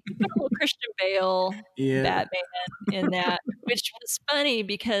little Christian Bale Batman in that, which was funny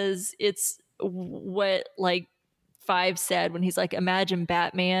because it's what like Five said when he's like, imagine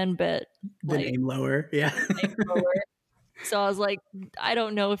Batman, but the name lower. Yeah. Name lower. So I was like, I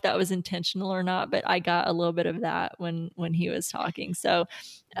don't know if that was intentional or not, but I got a little bit of that when he was talking. So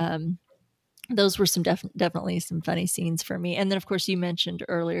those were some definitely some funny scenes for me. And then of course you mentioned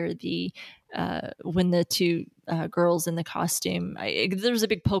earlier the when the two girls in the costume, there was a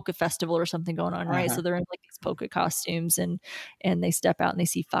big polka festival or something going on, right? So they're in like these polka costumes and they step out and they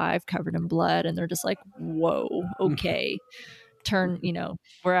see Five covered in blood and they're just like, whoa, okay. Turn,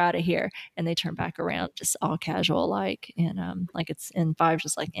 we're out of here. And they turn back around just all casual like, and like it's, and Five's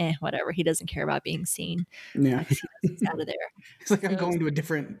just like, whatever. He doesn't care about being seen. Yeah. He's out of there. It's like, I'm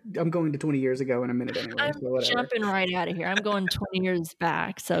going to 20 years ago in a minute anyway. I'm jumping right out of here. I'm going 20 years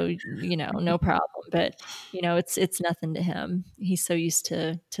back. So, no problem. But, it's nothing to him. He's so used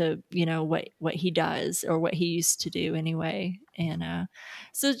to what he does or what he used to do anyway. And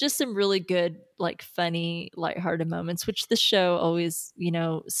so just some really good, like funny, lighthearted moments, which the show always,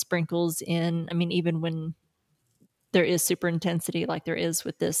 sprinkles in. I mean, even when there is super intensity, like there is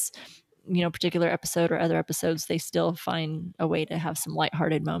with this, particular episode or other episodes, they still find a way to have some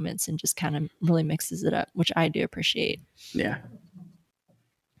lighthearted moments and just kind of really mixes it up, which I do appreciate. Yeah.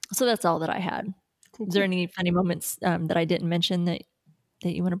 So that's all that I had. Cool. Is there any funny moments that I didn't mention that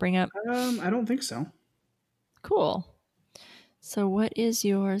you want to bring up? I don't think so. Cool. So what is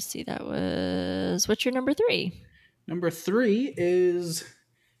yours? See, what's your number 3? Number 3 is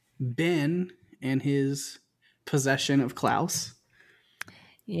Ben and his possession of Klaus.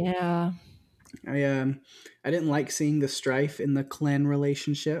 Yeah. I didn't like seeing the strife in the clan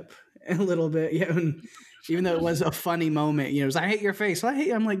relationship a little bit. Yeah. Even though it was a funny moment, it was, I hate your face. Well, I hate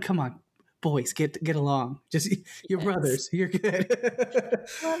you. I'm like, come on, boys, get along. Just you're brothers. You're good.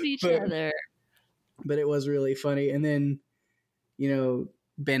 Love each other. But it was really funny. And then,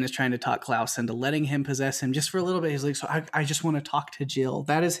 Ben is trying to talk Klaus into letting him possess him just for a little bit. He's like, so I just want to talk to Jill.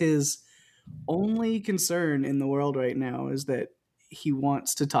 That is his only concern in the world right now, is that he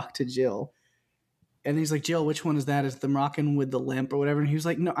wants to talk to Jill. and he's like, Jill, which one is that? Is it them rocking with the limp or whatever? And he was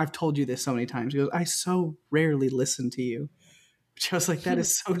like, no, I've told you this so many times. He goes, I so rarely listen to you. Which I was like, that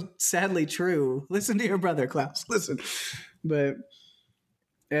is so sadly true. Listen to your brother, Klaus. Listen. But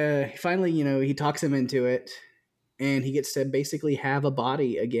finally, he talks him into it, and he gets to basically have a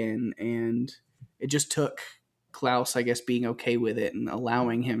body again. And it just took Klaus, I guess, being okay with it and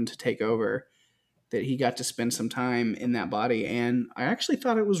allowing him to take over, that he got to spend some time in that body. And I actually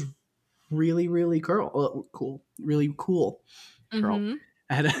thought it was really, really cool. Really cool. Mm-hmm.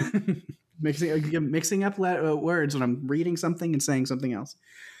 I had mixing up words when I'm reading something and saying something else.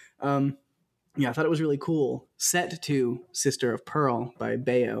 Yeah, I thought it was really cool. Set to Sister of Pearl by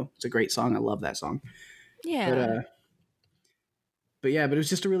Bayo. It's a great song. I love that song. Yeah. But it was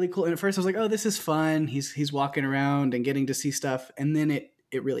just a really cool. And at first I was like, oh, this is fun. He's walking around and getting to see stuff. And then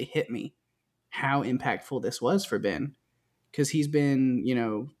it really hit me how impactful this was for Ben. Because he's been,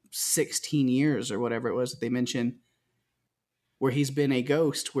 16 years or whatever it was that they mentioned, where he's been a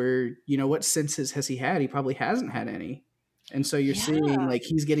ghost, where, what senses has he had? He probably hasn't had any. And so you're seeing like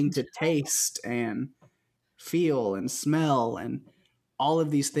he's getting to taste and feel and smell and all of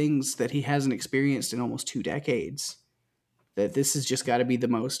these things that he hasn't experienced in almost 2 decades. That this has just got to be the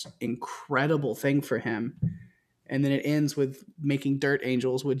most incredible thing for him. And then it ends with making dirt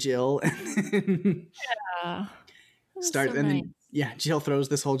angels with Jill. And Yeah. starts, and then Jill throws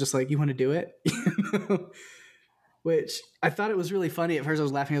this whole just like, you want to do it? Which I thought it was really funny. At first I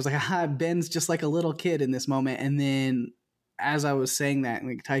was laughing. I was like, Ben's just like a little kid in this moment. And then as I was saying that and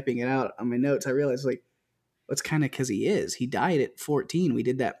like typing it out on my notes, I realized like, it's kind of because he is. He died at 14. We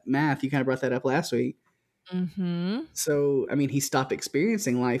did that math. You kind of brought that up last week. Mm-hmm. So, I mean, he stopped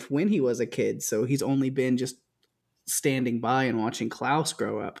experiencing life when he was a kid. So he's only been just standing by and watching Klaus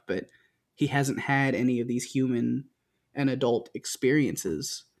grow up. But he hasn't had any of these human and adult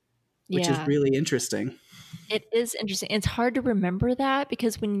experiences, which is really interesting. It is interesting. It's hard to remember that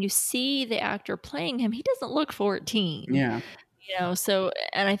because when you see the actor playing him, he doesn't look 14. Yeah. So,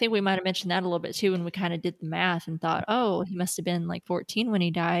 and I think we might have mentioned that a little bit too when we kind of did the math and thought, oh, he must have been like 14 when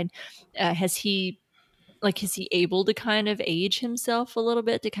he died. Is he able to kind of age himself a little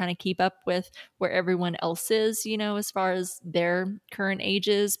bit to kind of keep up with where everyone else is, as far as their current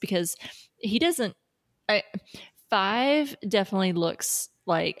ages? Because he doesn't. 5 definitely looks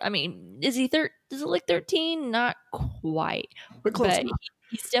like, is he does it look 13? Not quite, but close but enough.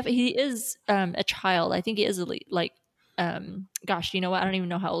 He's definitely, he is a child. I think he is like, gosh, you know what? I don't even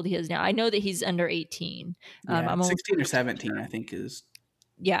know how old he is now. I know that he's under 18. I'm 16 or 17, I think is.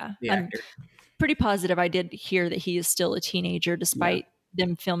 Yeah. I'm pretty positive I did hear that he is still a teenager despite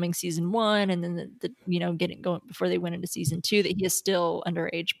them filming season 1 and then the getting going before they went into season 2, that he is still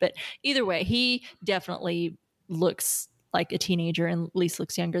underage. But either way, he definitely looks like a teenager and at least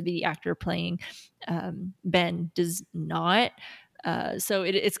looks younger. The actor playing Ben does not. So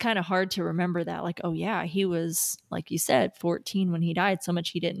it's kind of hard to remember that, like, oh yeah, he was, like you said, 14 when he died. So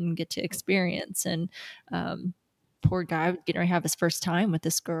much he didn't get to experience. And poor guy getting ready to have his first time with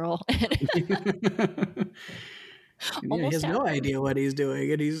this girl. He has no idea what he's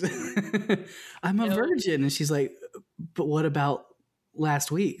doing. And he's, I'm a virgin. And she's like, but what about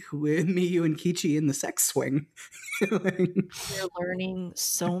last week with me, you, and Kichi in the sex swing? You're learning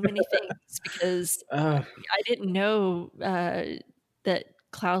so many things because I didn't know that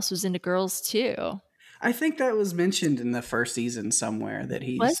Klaus was into girls too. I think that was mentioned in the first season somewhere that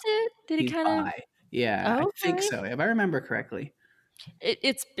he's. Was it? Did he kind of? Yeah, okay. I think so. If I remember correctly.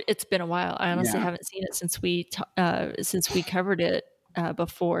 It's been a while. I honestly haven't seen it since we covered it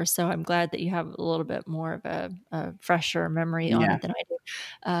before. So I'm glad that you have a little bit more of a fresher memory on it than I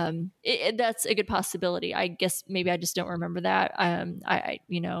do. That's a good possibility. I guess maybe I just don't remember that.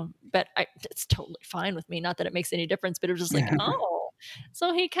 But it's totally fine with me. Not that it makes any difference, but it was just like, oh,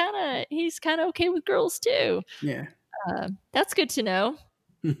 so he's kind of okay with girls too. Yeah. That's good to know.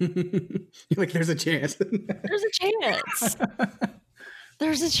 Like there's a chance. There's a chance.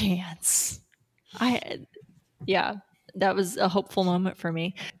 There's a chance. That was a hopeful moment for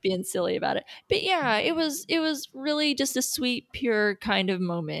me, being silly about it. But yeah, it was really just a sweet, pure kind of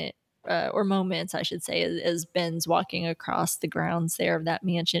moment, or moments, I should say, as Ben's walking across the grounds there of that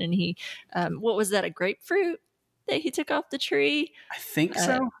mansion. And he, what was that, a grapefruit that he took off the tree? I think so.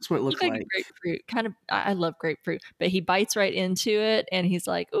 That's what it looked like. Grapefruit. Kind of, I love grapefruit, but he bites right into it and he's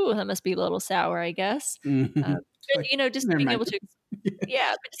like, "Ooh, that must be a little sour, I guess." But, just being able to, but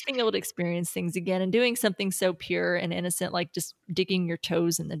just being able to experience things again and doing something so pure and innocent, like just digging your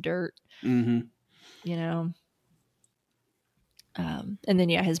toes in the dirt, And then,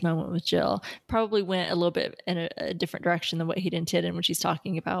 his moment with Jill probably went a little bit in a different direction than what he'd intended when she's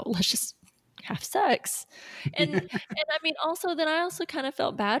talking about, let's just have sex. And I mean, also then I also kind of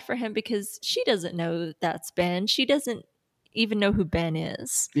felt bad for him because she doesn't know that that's Ben. She doesn't even know who Ben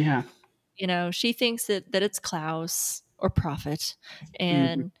is. Yeah. You know, she thinks that it's Klaus or Prophet. Mhm.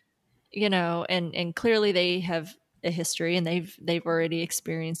 And, you know, and clearly they have a history and they've already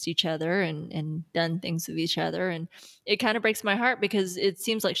experienced each other and done things with each other. And it kind of breaks my heart because it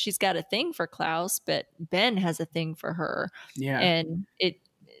seems like she's got a thing for Klaus, but Ben has a thing for her. Yeah. And it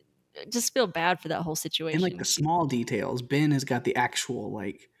just feel bad for that whole situation. And like the small details, Ben has got the actual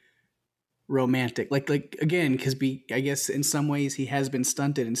like romantic, like again, because I guess in some ways he has been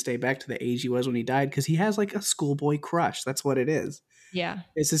stunted and stay back to the age he was when he died because he has like a schoolboy crush. That's what it is. Yeah.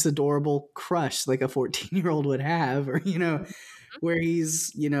 It's this adorable crush like a 14-year-old would have, or, you know, where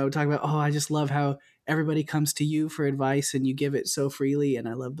he's, you know, talking about, oh, I just love how everybody comes to you for advice and you give it so freely. And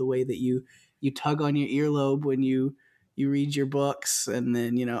I love the way that you tug on your earlobe when you read your books, and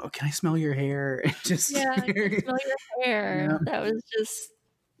then, you know, oh, can I smell your hair? And just I can smell your hair. Yeah. That was just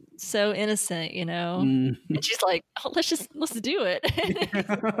so innocent, you know. Mm. And she's like, oh, let's do it.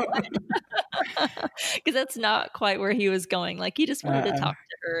 Because that's not quite where he was going. Like he just wanted to talk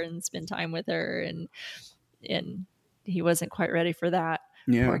to her and spend time with her, and he wasn't quite ready for that.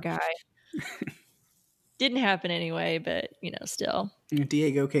 Yeah. Poor guy. Didn't happen anyway, but you know, still.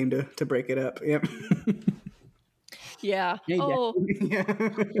 Diego came to break it up. Yep. Yeah. Hey, oh, yeah.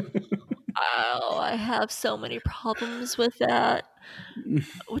 oh, I have so many problems with that,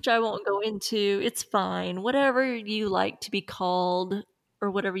 which I won't go into. It's fine. Whatever you like to be called, or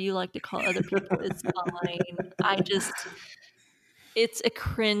whatever you like to call other people, it's fine. It's a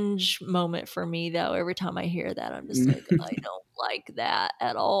cringe moment for me, though. Every time I hear that, I'm just like, I don't like that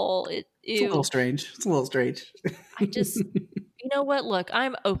at all. It's a little strange. I just, you know what? Look,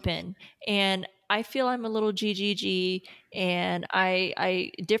 I'm open, and I feel I'm a little GGG, and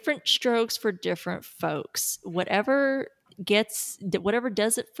I different strokes for different folks. Whatever does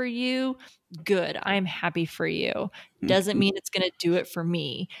it for you, good. I'm happy for you. Doesn't mean it's going to do it for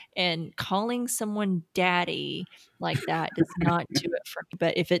me. And calling someone daddy like that does not do it for me.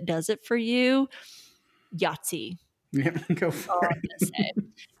 But if it does it for you, Yahtzee. Yeah, go for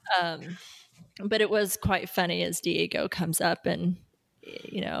it. But it was quite funny as Diego comes up and,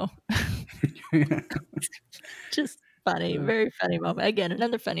 you know, just funny, very funny moment. Again,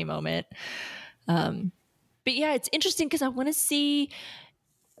 another funny moment. But yeah, it's interesting because I want to see,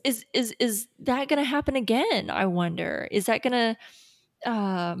 is that going to happen again? I wonder, is that going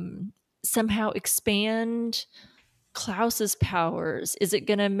to somehow expand Klaus's powers? Is it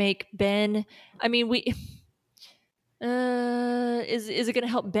going to make Ben, I mean, is it going to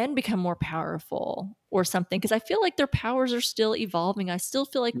help Ben become more powerful or something? Because I feel like their powers are still evolving. I still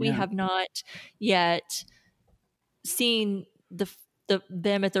feel like we have not yet seen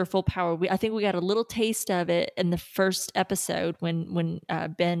them at their full power. I think we got a little taste of it in the first episode when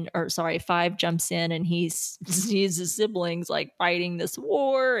Five jumps in and he sees his siblings like fighting this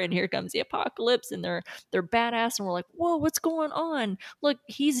war, and here comes the apocalypse, and they're badass, and we're like, whoa, what's going on? Look,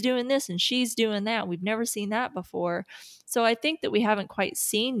 he's doing this and she's doing that. We've never seen that before. So I think that we haven't quite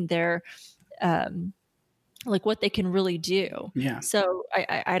seen their like what they can really do. Yeah. So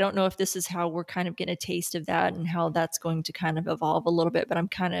I don't know if this is how we're kind of getting a taste of that and how that's going to kind of evolve a little bit, but I'm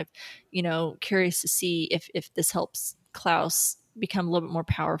kind of, you know, curious to see if this helps Klaus become a little bit more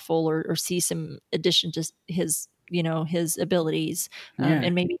powerful or see some addition to his, you know, his abilities,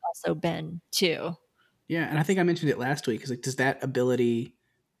 and maybe also Ben too. Yeah. And I think I mentioned it last week. Cause like, does that ability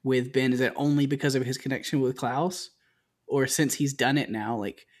with Ben, is that only because of his connection with Klaus, or since he's done it now,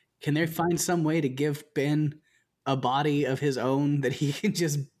 like, can they find some way to give Ben a body of his own that he can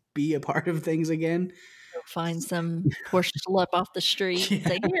just be a part of things again? Find some poor schlep off the street and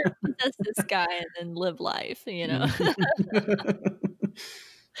say, here, possess this guy, and then live life, you know?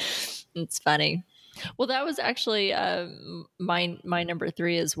 It's funny. Well, that was actually my number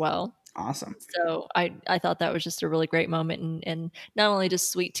 3 as well. Awesome. So I thought that was just a really great moment, and not only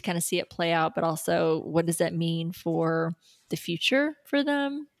just sweet to kind of see it play out, but also what does that mean for the future for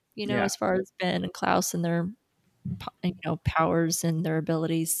them? You know, as far as Ben and Klaus and their, you know, powers and their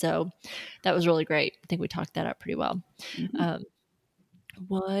abilities. So that was really great. I think we talked that out pretty well. Mm-hmm.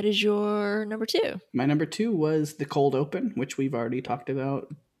 What is your number 2? My number 2 was The Cold Open, which we've already talked about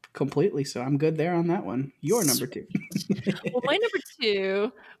completely. So I'm good there on that one. Your number 2. Well, my number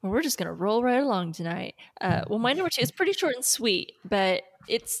 2, well, we're just going to roll right along tonight. Well, my number 2 is pretty short and sweet, but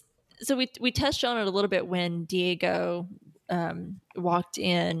it's, so we touched on it a little bit when Diego walked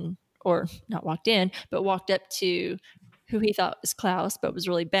in, or not walked in, but walked up to who he thought was Klaus, but was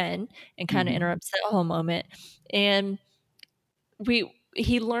really Ben, and kind of interrupts that whole moment. And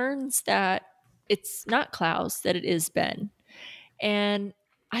he learns that it's not Klaus, that it is Ben. And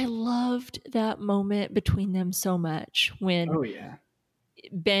I loved that moment between them so much when Oh yeah.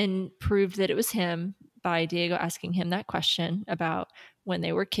 Ben proved that it was him by Diego asking him that question about when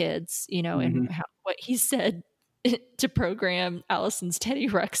they were kids, you know, and what he said to program Allison's Teddy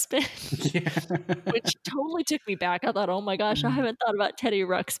Ruxpin, Yeah. which totally took me back. I thought, oh my gosh, I haven't thought about Teddy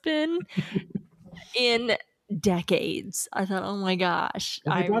Ruxpin in decades. I thought, oh my gosh.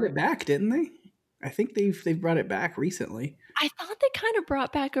 Well, they brought it back, didn't they? I think they've brought it back recently. I thought they kind of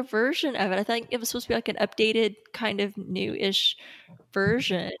brought back a version of it. I think it was supposed to be like an updated kind of new-ish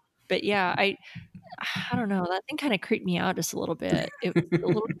version. But yeah, I don't know. That thing kind of creeped me out just a little bit. It was a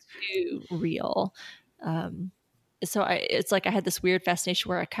little too real. So it's like I had this weird fascination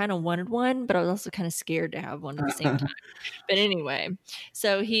where I kind of wanted one, but I was also kind of scared to have one at the same time. But anyway,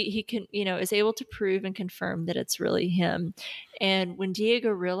 so he can, you know, is able to prove and confirm that it's really him. And when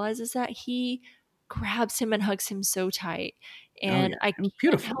Diego realizes that, he grabs him and hugs him so tight. And I can't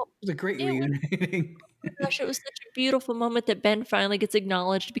beautiful. help. It was a great reuniting. Oh my gosh, it was such a beautiful moment that Ben finally gets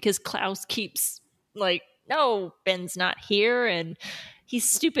acknowledged because Klaus keeps like, no, Ben's not here and he's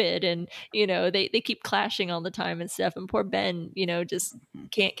stupid. And, you know, they keep clashing all the time and stuff. And poor Ben, you know, just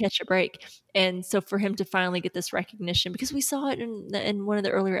can't catch a break. And so for him to finally get this recognition, because we saw it in one of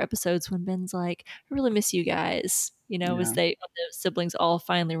the earlier episodes when Ben's like, I really miss you guys, you know, as the siblings all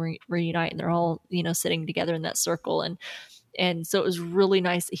finally reunite and they're all, you know, sitting together in that circle. And so it was really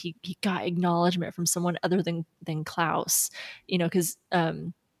nice that he got acknowledgement from someone other than Klaus, you know, because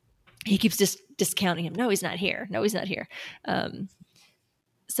he keeps just discounting him. No, he's not here. No, he's not here.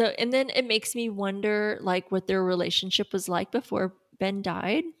 So, and then it makes me wonder, like, what their relationship was like before Ben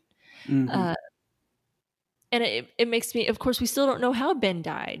died. And it makes me, of course, we still don't know how Ben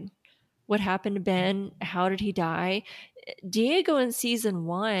died. What happened to Ben? How did he die? Diego in season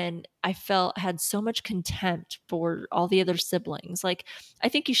 1, I felt had so much contempt for all the other siblings. Like, I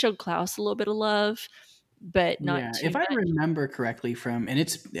think he showed Klaus a little bit of love, but not too if much. I remember correctly and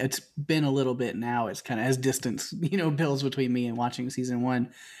it's been a little bit now, it's kind of as distance, you know, builds between me and watching season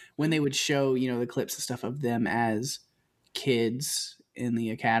 1, when they would show, you know, the clips and stuff of them as kids in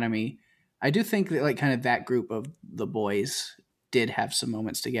the academy. I do think that, like, kind of that group of the boys did have some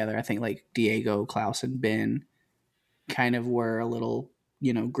moments together. I think like Diego, Klaus, and Ben kind of were a little,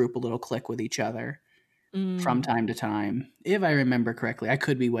 you know, a little click with each other from time to time. If I remember correctly, I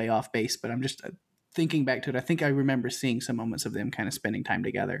could be way off base, but I'm just thinking back to it. I think I remember seeing some moments of them kind of spending time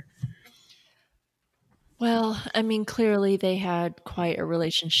together. Well, I mean, clearly they had quite a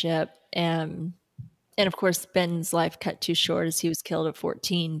relationship. And of course, Ben's life cut too short as he was killed at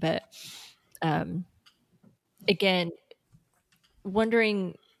 14. But again,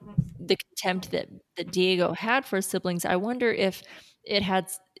 wondering the contempt that Diego had for his siblings, I wonder if it had,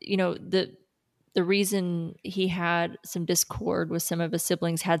 you know, the reason he had some discord with some of his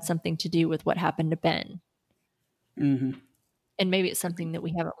siblings had something to do with what happened to Ben. And maybe it's something that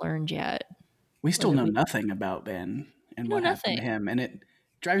we haven't learned yet. We still know nothing about Ben and what happened to him. And it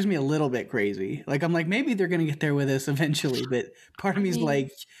drives me a little bit crazy. Like, I'm like, maybe they're going to get there with us eventually. But part of me is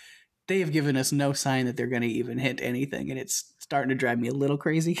like, they have given us no sign that they're going to even hint anything. And it's starting to drive me a little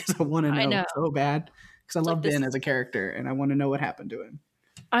crazy because I want to know so bad. Because I love Ben as a character and I want to know what happened to him.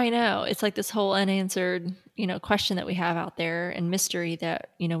 I know. It's like this whole unanswered, you know, question that we have out there and mystery that,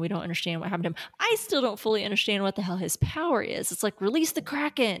 you know, we don't understand what happened to him. I still don't fully understand what the hell his power is. It's like, release the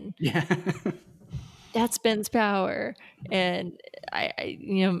Kraken. Yeah. That's Ben's power. And I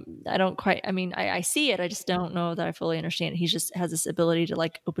don't quite, I mean, I see it. I just don't know that I fully understand it. He just has this ability to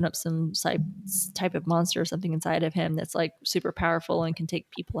like open up some type of monster or something inside of him that's like super powerful and can take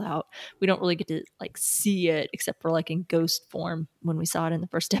people out. We don't really get to like see it except for like in ghost form when we saw it in the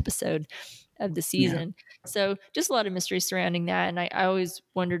first episode of the season. Yeah. So just a lot of mystery surrounding that. And I always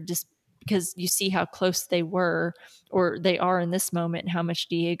wondered, just because you see how close they were or they are in this moment and how much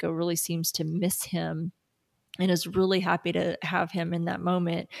Diego really seems to miss him and is really happy to have him in that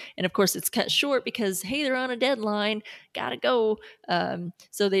moment. And of course it's cut short because, hey, they're on a deadline, gotta go.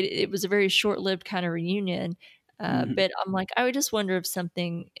 So it was a very short-lived kind of reunion. But I'm like, I would just wonder if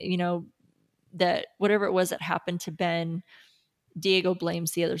something, you know, that whatever it was that happened to Ben, Diego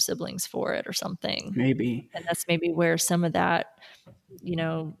blames the other siblings for it or something. Maybe. And that's maybe where some of that, you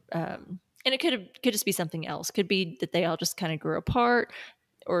know, and it could just be something else. Could be that they all just kind of grew apart,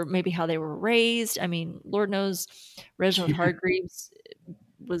 or maybe how they were raised. I mean, Lord knows Reginald Hargreaves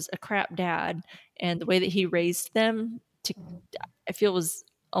was a crap dad, and the way that he raised them I feel was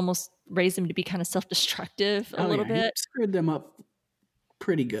almost raised them to be kind of self-destructive a little bit. He screwed them up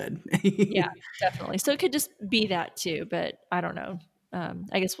pretty good. Yeah, definitely. So it could just be that too, but I don't know.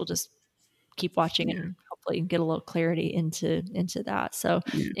 I guess we'll just keep watching and hopefully get a little clarity into that. So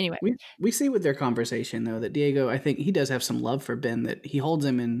anyway, we see with their conversation though that Diego, I think he does have some love for Ben, that he holds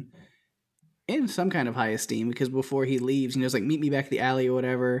him in some kind of high esteem, because before he leaves, it's like, meet me back at the alley or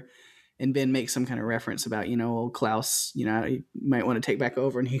whatever. And Ben makes some kind of reference about, old Klaus, you might want to take back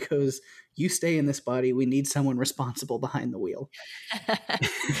over. And he goes, you stay in this body. We need someone responsible behind the wheel.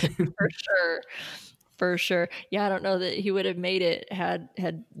 For sure. Yeah. I don't know that he would have made it had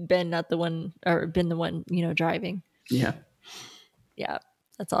Ben not the one, or been the one, driving. Yeah. Yeah.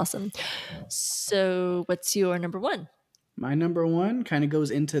 That's awesome. So what's your number one? My number one kind of goes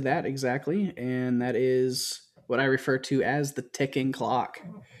into that exactly. And that is what I refer to as the ticking clock.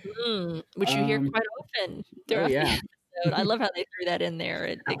 Which you hear quite often throughout the episode. I love how they threw that in there.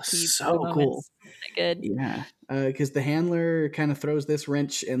 It keeps so cool. Good. Yeah, because the handler kind of throws this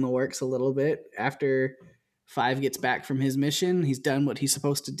wrench in the works a little bit after Five gets back from his mission. He's done what he's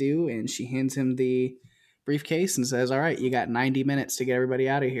supposed to do, and she hands him the briefcase and says, all right, you got 90 minutes to get everybody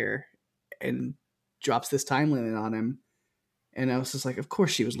out of here, and drops this time limit on him. And I was just like, of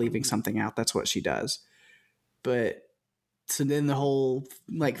course she was leaving something out. That's what she does. But so then the whole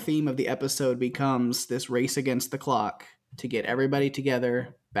theme of the episode becomes this race against the clock to get everybody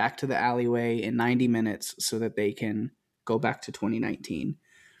together back to the alleyway in 90 minutes so that they can go back to 2019.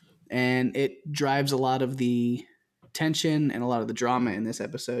 And it drives a lot of the tension and a lot of the drama in this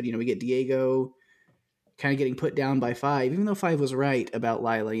episode. We get Diego kind of getting put down by Five, even though Five was right about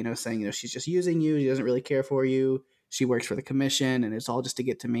Lila, saying, she's just using you. She doesn't really care for you. She works for the commission and it's all just to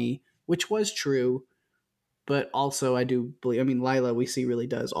get to me, which was true. But also I do believe, Lila, we see, really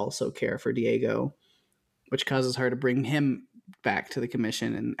does also care for Diego, which causes her to bring him back to the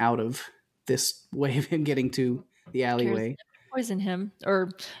commission and out of this way of him getting to the alleyway. Poison him or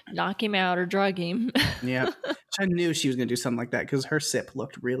knock him out or drug him. Yeah. I knew she was going to do something like that because her sip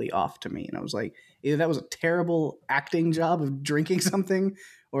looked really off to me. And I was like, either that was a terrible acting job of drinking something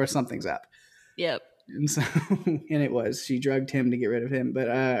or something's up. Yep. And so, and it was. She drugged him to get rid of him, but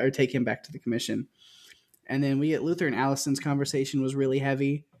or take him back to the commission. And then we get Luther and Allison's conversation was really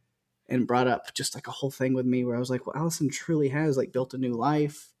heavy and brought up just a whole thing with me where I was like, well, Allison truly has built a new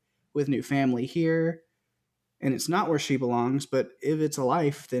life with new family here. And it's not where she belongs, but if it's a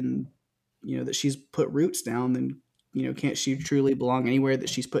life, then, that she's put roots down, then, can't she truly belong anywhere that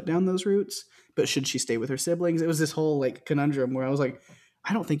she's put down those roots? But should she stay with her siblings? It was this whole conundrum where I was like,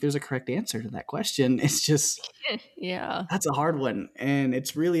 I don't think there's a correct answer to that question. It's just, yeah, that's a hard one. And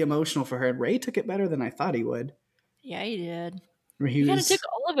it's really emotional for her. And Ray took it better than I thought he would. Yeah, he did. He kind of took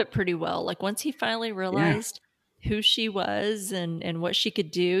all of it pretty well. Once he finally realized who she was and what she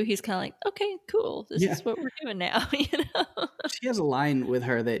could do, he's kind of like, okay, cool. This is what we're doing now. She has a line with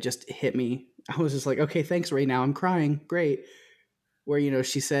her that just hit me. I was just like, okay, thanks, Ray. Now I'm crying. Great. Where,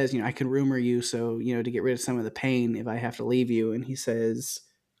 she says, I can rumor you. So, to get rid of some of the pain if I have to leave you. And he says,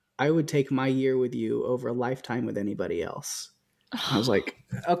 I would take my year with you over a lifetime with anybody else. I was like,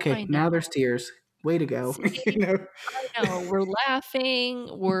 okay, now there's tears. Way to go. I know. We're laughing.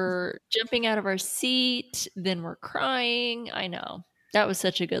 We're jumping out of our seat. Then we're crying. I know. That was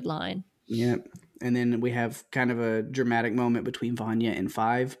such a good line. Yeah. And then we have kind of a dramatic moment between Vanya and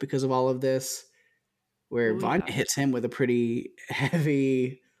Five because of all of this, where Vanya hits him with a pretty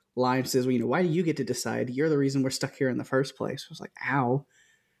heavy line. Says, well, why do you get to decide? You're the reason we're stuck here in the first place. I was like, ow.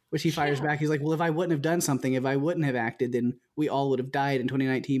 Which he fires back. He's like, well, if I wouldn't have done something, if I wouldn't have acted, then we all would have died in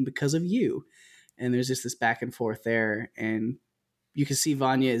 2019 because of you. And there's just this back and forth there. And you can see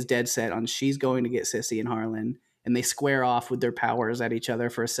Vanya is dead set on she's going to get Sissy and Harlan. And they square off with their powers at each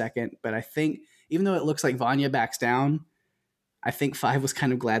other for a second. But I think, even though it looks like Vanya backs down, I think Five was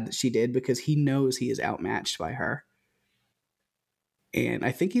kind of glad that she did because he knows he is outmatched by her. And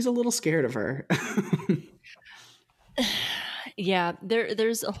I think he's a little scared of her. Yeah,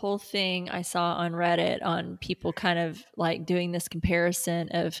 there's a whole thing I saw on Reddit on people kind of doing this comparison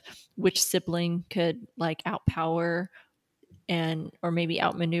of which sibling could outpower or maybe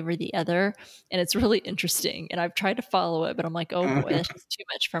outmaneuver the other. And it's really interesting. And I've tried to follow it, but I'm like, oh boy, that's just too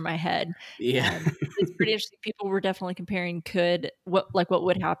much for my head. Yeah. It's pretty interesting. People were definitely comparing what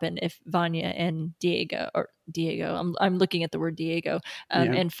would happen if Vanya and Diego, I'm looking at the word Diego,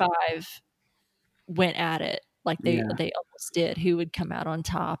 and Five went at it. They almost did. Who would come out on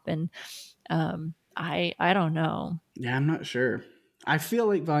top? And I don't know. Yeah, I'm not sure. I feel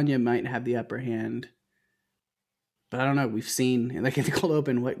like Vanya might have the upper hand, but I don't know. We've seen in the cold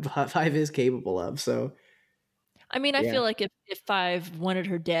open what Five is capable of. So, I feel like if Five wanted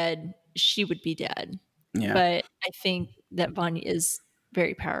her dead, she would be dead. Yeah. But I think that Vanya is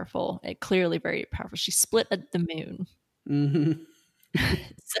very powerful. Clearly very powerful. She split at the moon. Mm-hmm.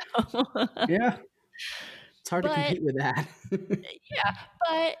 So, Yeah. It's hard to but compete with that. yeah,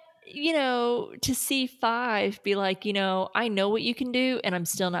 but to see 5 be like, I know what you can do, and I'm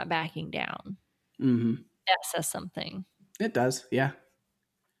still not backing down. Mm-hmm. That says something. It does, yeah.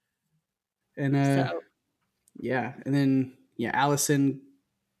 And So, yeah, and then Allison,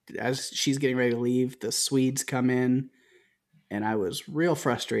 as she's getting ready to leave, the Swedes come in, and I was real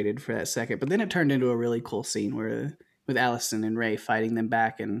frustrated for that second. But then it turned into a really cool scene where with Allison and Ray fighting them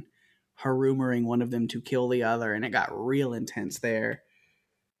back and her rumoring one of them to kill the other, and it got real intense there.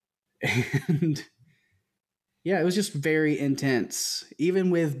 And yeah, it was just very intense.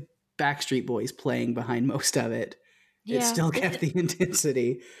 Even with Backstreet Boys playing behind most of it, it yeah, still it kept the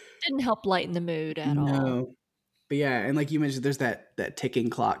intensity. didn't help lighten the mood at all. No. But yeah, and like you mentioned, there's that ticking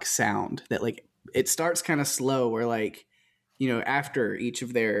clock sound that like it starts kind of slow where like, after each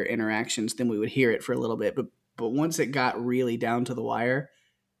of their interactions, then we would hear it for a little bit. But once it got really down to the wire,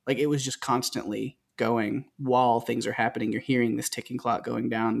 like it was just constantly going while things are happening. You're hearing this ticking clock going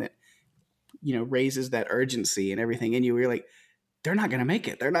down that, raises that urgency and everything in you. We're like, they're not gonna make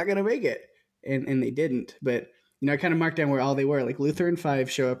it. They're not gonna make it. And they didn't. But I kind of marked down where all they were. Like Luther and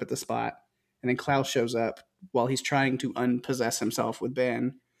 5 show up at the spot, and then Klaus shows up while he's trying to unpossess himself with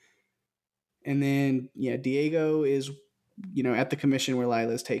Ben. And then Diego is, at the commission where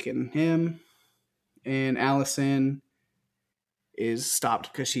Lila's taken him, and Allison is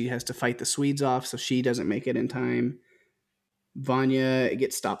stopped because she has to fight the Swedes off, so she doesn't make it in time. Vanya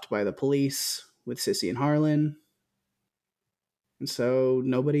gets stopped by the police with Sissy and Harlan. And so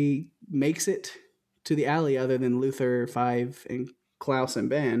nobody makes it to the alley other than Luther, 5, and Klaus and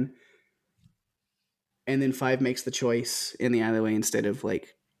Ben. And then 5 makes the choice in the alleyway instead of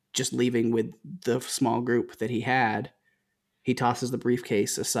like just leaving with the small group that he had. He tosses the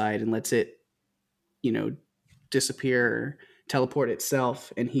briefcase aside and lets it, disappear or teleport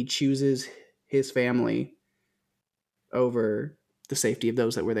itself. And he chooses his family over the safety of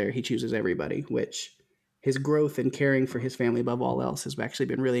those that were there. He chooses everybody, which his growth and caring for his family above all else has actually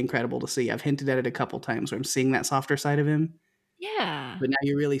been really incredible to see. I've hinted at it a couple times where I'm seeing that softer side of him. Yeah. But now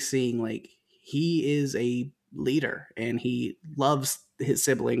you're really seeing like he is a leader and he loves his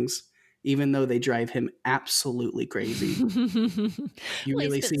siblings, even though they drive him absolutely crazy. You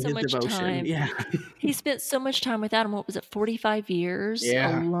really see his devotion. Time. Yeah. He spent so much time without him. What was it, 45 years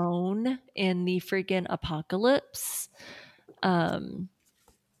alone in the freaking apocalypse?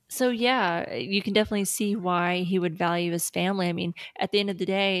 So yeah, you can definitely see why he would value his family. I mean, at the end of the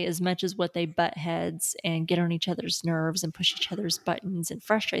day, as much as what they butt heads and get on each other's nerves and push each other's buttons and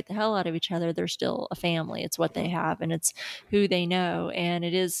frustrate the hell out of each other, they're still a family. It's what they have and it's who they know. And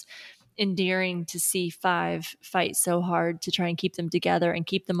it is endearing to see 5 fight so hard to try and keep them together and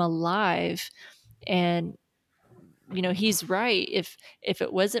keep them alive. And he's right. If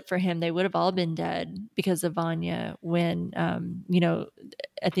it wasn't for him, they would have all been dead because of Vanya when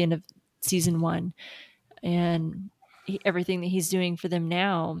at the end of season 1. And everything that he's doing for them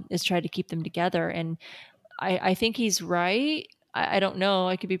now is try to keep them together. And I think he's right. I don't know,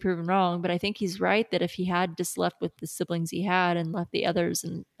 I could be proven wrong, but I think he's right that if he had just left with the siblings he had and left the others,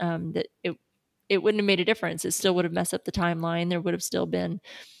 and that it wouldn't have made a difference. It still would have messed up the timeline. There would have still been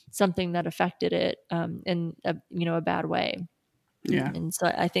something that affected it in a bad way. Yeah. And so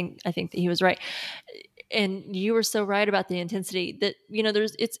I think that he was right. And you were so right about the intensity that,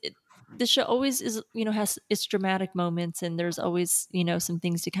 the show always is, has its dramatic moments, and there's always, some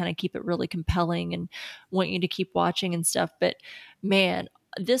things to kind of keep it really compelling and want you to keep watching and stuff. But man,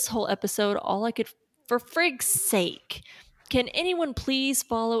 this whole episode, all I could, for frig's sake, can anyone please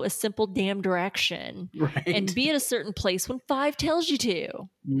follow a simple damn direction and be at a certain place when 5 tells you to?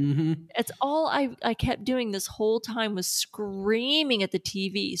 Mm-hmm. It's all I kept doing this whole time was screaming at the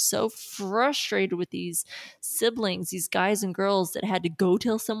TV, so frustrated with these siblings, these guys and girls that had to go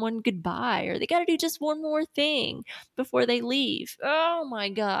tell someone goodbye, or they got to do just one more thing before they leave. Oh my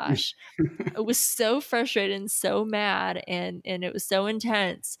gosh. I was so frustrated and so mad, and it was so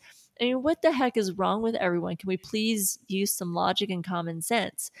intense. I mean, what the heck is wrong with everyone? Can we please use some logic and common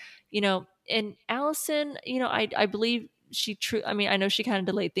sense? And Allison, I believe I know she kind of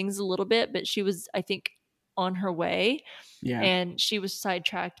delayed things a little bit, but she was, I think, on her way. Yeah. And she was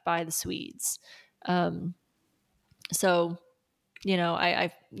sidetracked by the Swedes. So,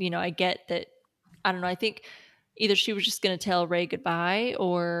 I get that. I don't know. I think either she was just going to tell Ray goodbye,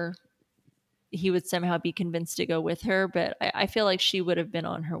 or he would somehow be convinced to go with her, but I feel like she would have been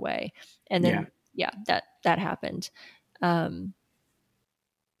on her way. And then, that happened. And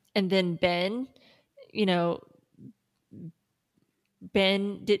then Ben,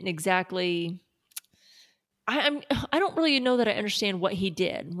 Ben didn't exactly, I don't really know that I understand what he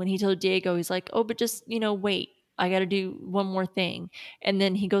did when he told Diego. He's like, oh, but just wait, I got to do one more thing, and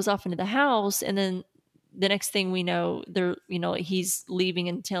then he goes off into the house, and then the next thing we know, he's leaving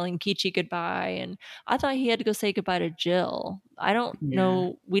and telling Kichi goodbye, and I thought he had to go say goodbye to Jill. I don't Yeah.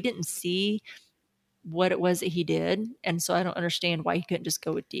 know. We didn't see what it was that he did, and so I don't understand why he couldn't just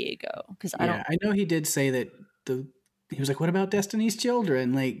go with Diego, because Yeah, I know he did say that he was like, "What about Destiny's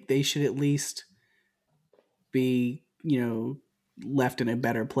Children? Like, they should at least be, left in a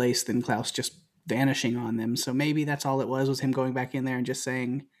better place than Klaus just vanishing on them." So maybe that's all it was him going back in there and just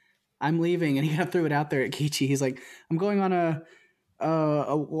saying, "I'm leaving," and he kind of threw it out there at Kichi. He's like, "I'm going on a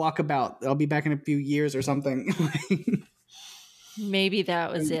walkabout. I'll be back in a few years or something." maybe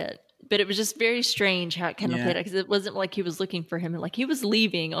that was it. But it was just very strange how it kind of played out, because it wasn't like he was looking for him. Like, he was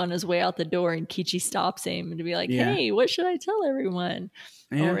leaving on his way out the door, and Kichi stops him and to be like, Yeah. hey, what should I tell everyone?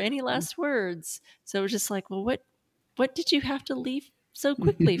 Yeah. Or any last words? So it was just like, well, what did you have to leave so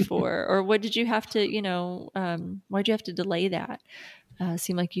quickly for? Or what did you have to, why'd you have to delay that?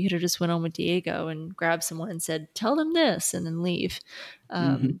 Seemed like you could have just went on with Diego and grabbed someone and said, tell them this, and then leave.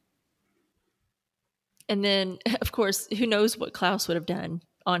 And then, of course, who knows what Klaus would have done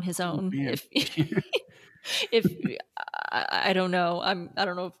on his own if I don't know. I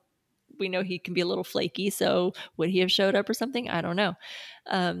don't know if we know he can be a little flaky. So would he have showed up or something? I don't know.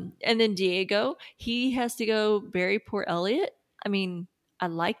 And then Diego, he has to go bury poor Elliot. I mean, I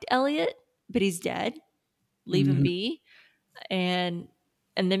liked Elliot, but he's dead. Leave him be. And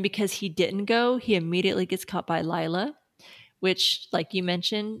then because he didn't go, he immediately gets caught by Lila, which, like you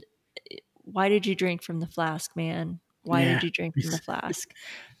mentioned, why did you drink from the flask, man? Why did you drink from the flask?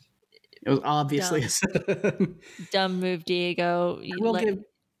 It was obviously dumb move, Diego. We'll give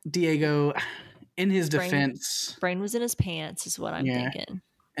Diego, in his defense, brain was in his pants, is what I'm thinking.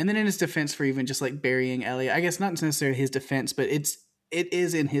 And then in his defense for even just like burying Elliot, I guess not necessarily his defense, but it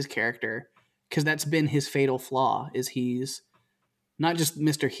is in his character, because that's been his fatal flaw. Is he's not just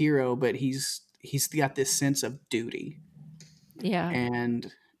Mr. Hero, but he's got this sense of duty. Yeah,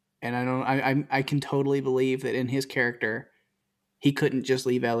 and I can totally believe that in his character, he couldn't just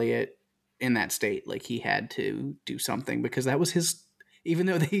leave Elliot in that state. Like, he had to do something, because that was his, even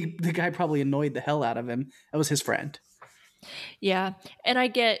though the guy probably annoyed the hell out of him, that was his friend. Yeah. And I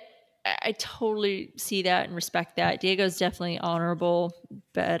totally see that and respect that. Diego's definitely honorable,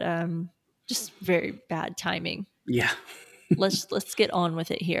 but just very bad timing. Yeah. let's get on with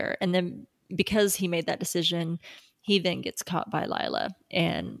it here. And then because he made that decision, he then gets caught by Lila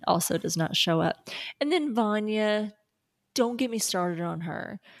and also does not show up. And then Vanya, don't get me started on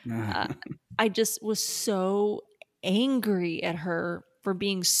her. I just was so angry at her for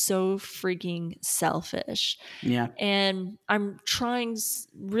being so freaking selfish. Yeah. And I'm trying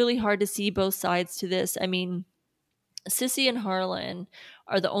really hard to see both sides to this. I mean, Sissy and Harlan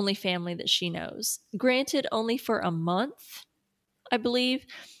are the only family that she knows. Granted, only for a month, I believe.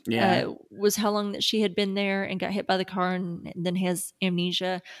 Was how long that she had been there and got hit by the car and then has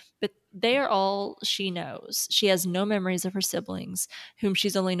amnesia. But they are all she knows. She has no memories of her siblings, whom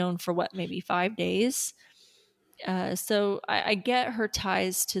she's only known for maybe 5 days. So I get her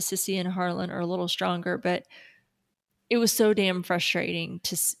ties to Sissy and Harlan are a little stronger, but it was so damn frustrating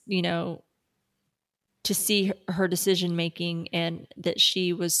to see her decision making, and that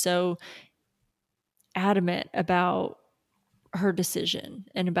she was so adamant about her decision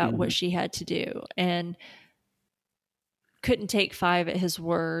and about what she had to do, and couldn't take Five at his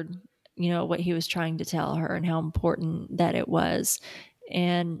word, what he was trying to tell her and how important that it was.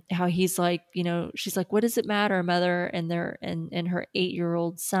 And how he's like, she's like, what does it matter, mother? And her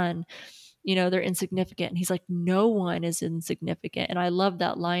 8-year-old son, they're insignificant. And he's like, no one is insignificant. And I love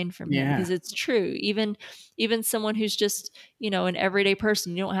that line from him, because it's true. Even someone who's just, an everyday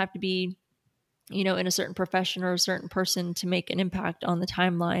person, you don't have to be, in a certain profession or a certain person to make an impact on the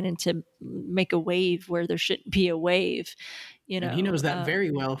timeline and to make a wave where there shouldn't be a wave. And he knows that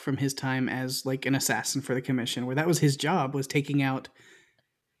very well from his time as like an assassin for the Commission, where that was his job, was taking out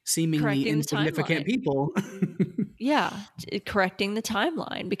seemingly insignificant people. Yeah, correcting the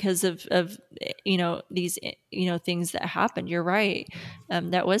timeline because of these things that happened. You're right.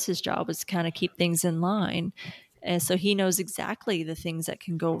 That was his job, was to kind of keep things in line, and so he knows exactly the things that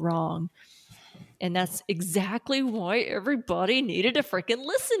can go wrong. And that's exactly why everybody needed to freaking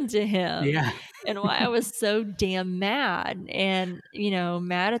listen to him. Yeah. And why I was so damn mad, and,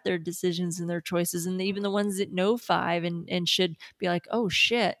 mad at their decisions and their choices. And even the ones that know Five and should be like, oh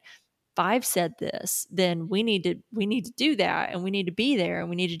shit, Five said this, then we need to do that. And we need to be there, and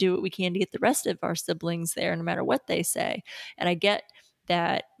we need to do what we can to get the rest of our siblings there, no matter what they say. And I get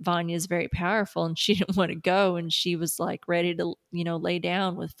that Vanya is very powerful and she didn't want to go. And she was like ready to, lay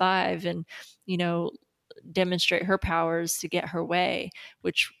down with Five and, demonstrate her powers to get her way,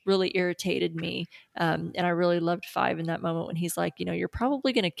 which really irritated me. And I really loved Five in that moment when he's like, you're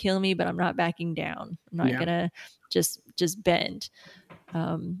probably going to kill me, but I'm not backing down. I'm not going to just bend.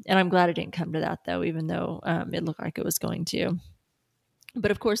 And I'm glad it didn't come to that though, even though it looked like it was going to. But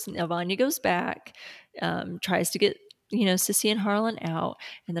of course, Vanya goes back, tries to get, Sissy and Harlan out.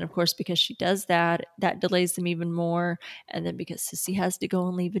 And then, of course, because she does that, that delays them even more. And then because Sissy has to go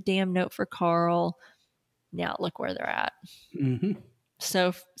and leave a damn note for Carl, now look where they're at. Mm-hmm.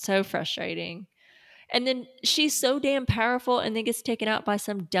 So frustrating. And then she's so damn powerful and then gets taken out by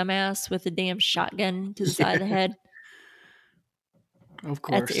some dumbass with a damn shotgun to the side of the head. Of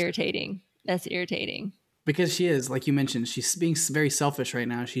course. That's irritating. Because she is, like you mentioned, she's being very selfish right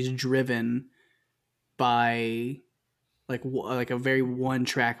now. She's driven by like a very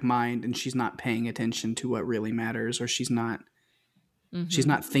one-track mind, and she's not paying attention to what really matters, or she's not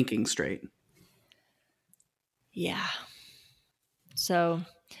thinking straight. Yeah. So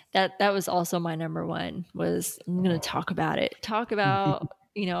that was also my number one. Was I'm going to talk about it. Talk about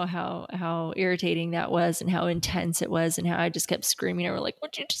how irritating that was and how intense it was and how I just kept screaming over like,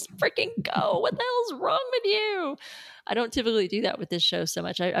 would you just freaking go? What the hell's wrong with you? I don't typically do that with this show so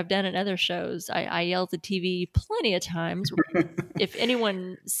much. I've done it in other shows. I yelled at TV plenty of times. If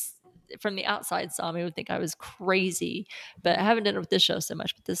anyone from the outside saw me, would think I was crazy, but I haven't done it with this show so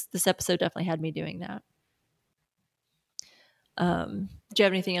much. But this episode definitely had me doing that. Do you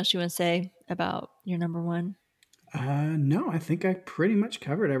have anything else you want to say about your number one? No, I think I pretty much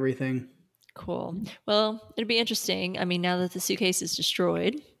covered everything. Cool. Well, it'd be interesting. I mean, now that the suitcase is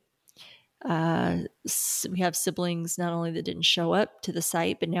destroyed, we have siblings not only that didn't show up to the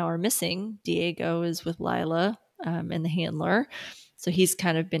site, but now are missing. Diego is with Lila and the handler. So he's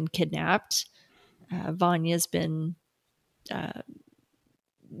kind of been kidnapped. Vanya's been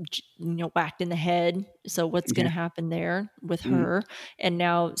whacked in the head. So what's going to happen there with her? And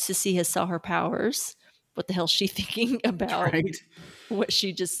now Sissy has saw her powers. What the hell is she thinking about what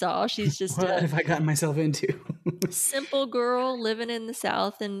she just saw? She's just what have I gotten myself into? Simple girl living in the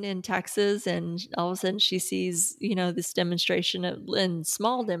South and in Texas, and all of a sudden she sees this demonstration and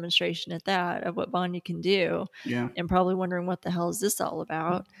small demonstration at that of what Vanya can do, and probably wondering what the hell is this all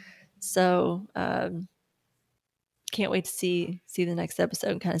about. So can't wait to see the next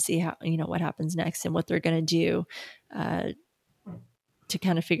episode and kind of see how what happens next and what they're going to do to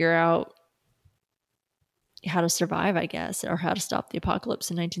kind of figure out how to survive, I guess, or how to stop the apocalypse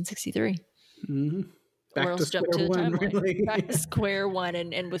in 1963. Mm-hmm. Back to jump to the timeline. Really. Back to square one,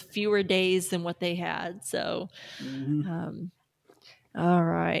 and with fewer days than what they had. So, all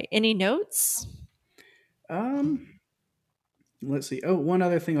right. Any notes? Let's see. Oh, one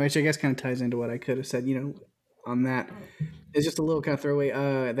other thing, which I guess kind of ties into what I could have said. On that, it's just a little kind of throwaway.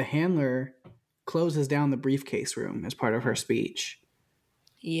 The handler closes down the briefcase room as part of her speech.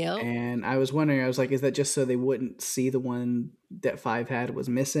 Yep. And I was wondering, I was like, is that just so they wouldn't see the one that Five had was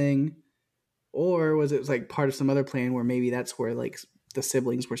missing? Or was it like part of some other plan where maybe that's where like the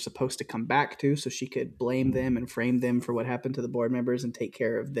siblings were supposed to come back to so she could blame them and frame them for what happened to the board members and take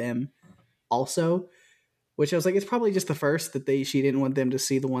care of them also? Which I was like, it's probably just the first that she didn't want them to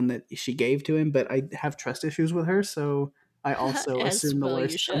see the one that she gave to him, but I have trust issues with her, so I also assume the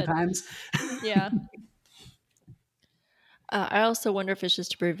worst sometimes. Yeah. I also wonder if it's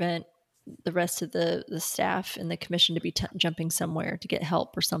just to prevent the rest of the staff and the commission to be jumping somewhere to get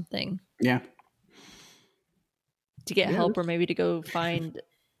help or something. Yeah. To get help or maybe to go find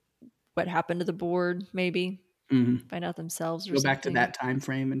what happened to the board, maybe. Find out themselves or go back to that time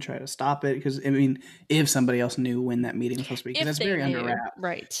frame and try to stop it. Because, I mean, if somebody else knew when that meeting was supposed to be, because that's very under wraps.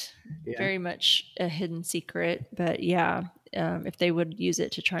 Right. Yeah. Very much a hidden secret. But yeah, if they would use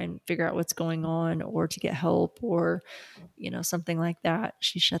it to try and figure out what's going on or to get help or, something like that,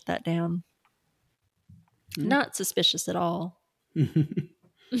 she shut that down. Not suspicious at all.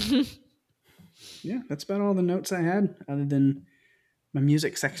 Yeah, that's about all the notes I had, other than my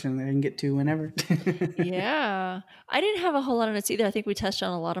music section that I can get to whenever. Yeah, I didn't have a whole lot of notes either. I think we touched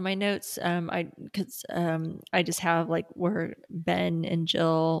on a lot of my notes. I just have like where Ben and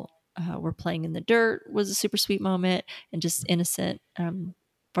Jill were playing in the dirt was a super sweet moment and just innocent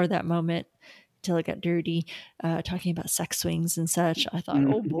for that moment until it got dirty, talking about sex swings and such. I thought,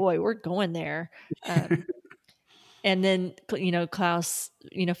 oh boy, we're going there. And then, Klaus,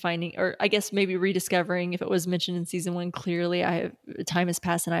 finding, or I guess maybe rediscovering, if it was mentioned in season 1, clearly time has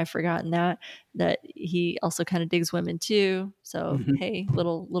passed and I've forgotten that he also kind of digs women too. So, hey,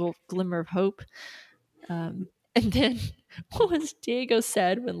 little glimmer of hope. And then What was Diego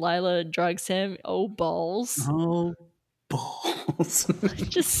said when Lila drugs him? Oh, balls. Oh, balls.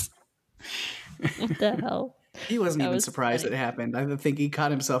 Just, what the hell? He wasn't That even was surprised funny. it happened. I think he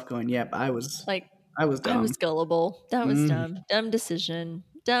caught himself going, yep, I was Like, I was I was dumb. gullible. That was Mm. dumb. Dumb decision.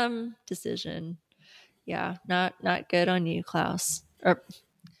 Dumb decision. Yeah, not good on you, Klaus. Or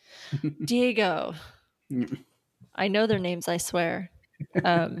Diego. I know their names, I swear.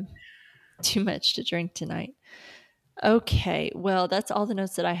 Too much to drink tonight. Okay, well, that's all the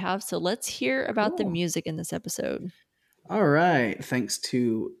notes that I have. So let's hear about the Cool. music in this episode. All right. Thanks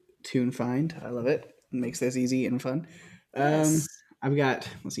to TuneFind. I love it. It makes this easy and fun. Yes. I've got,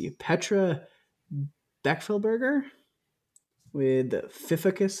 let's see, Petra Beckfelberger with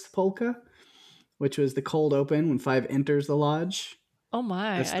Fifficus Polka, which was the cold open when Five enters the lodge. Oh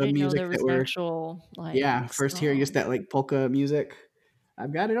my, That's I the didn't know music there was that an we're, actual like yeah, first hearing just song. that like polka music.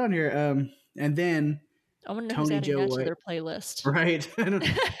 I've got it on here. And then I want to know who's Tony adding Joe that to White. their playlist. Right.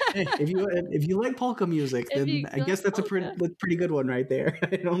 Hey, if you like polka music, If then you I guess like that's a polka. pretty good one right there.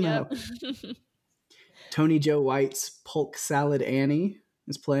 I don't know. Yep. Tony Joe White's Polk Salad Annie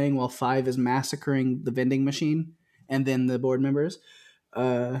is playing while Five is massacring the vending machine and then the board members.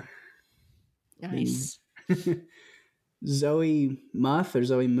 Nice. Zoe Muth or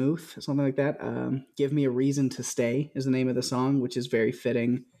Zoe Muth, something like that. Give Me a Reason to Stay is the name of the song, which is very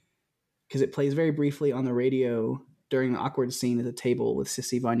fitting because it plays very briefly on the radio during the awkward scene at the table with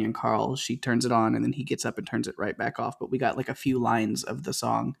Sissy, Vanya, and Carl. She turns it on and then he gets up and turns it right back off. But we got like a few lines of the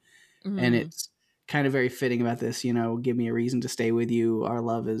song, and it's kind of very fitting about this, give me a reason to stay with you. Our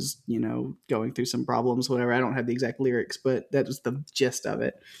love is, going through some problems, whatever. I don't have the exact lyrics, but that was the gist of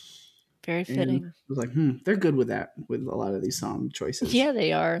it. Very fitting. And I was like, they're good with that, with a lot of these song choices. Yeah,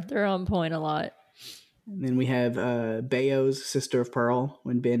 they are. They're on point a lot. And then we have Bayo's Sister of Pearl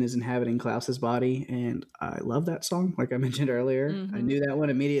when Ben is inhabiting Klaus's body. And I love that song, like I mentioned earlier. I knew that one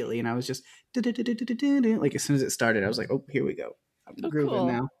immediately, and I was just, like as soon as it started, I was like, oh, here we go. I'm grooving cool.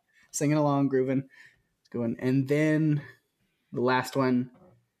 now. Singing along, grooving. Going. And then the last one,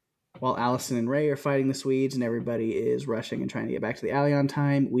 while Allison and Ray are fighting the Swedes and everybody is rushing and trying to get back to the alley on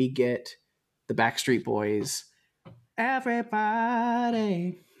time, we get the Backstreet Boys.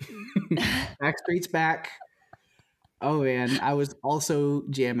 Everybody. Backstreet's back. Oh man, I was also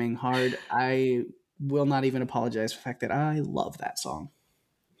jamming hard. I will not even apologize for the fact that I love that song.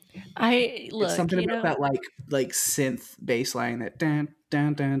 It's something about that like synth bass line that dun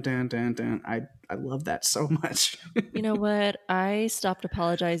dun dun dun dun dun. I love that so much. You know what? I stopped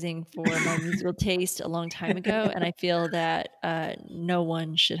apologizing for my musical taste a long time ago, and I feel that no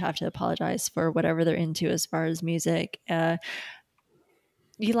one should have to apologize for whatever they're into as far as music.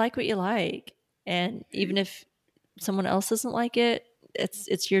 You like what you like, and even if someone else doesn't like it,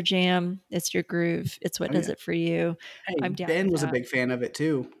 it's your jam, it's your groove, it's what does it for you. Hey, I'm down Ben with was a that. big fan of it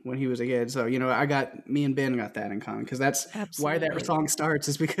too when he was a kid. So me and Ben got that in common because that's why that Absolutely. song starts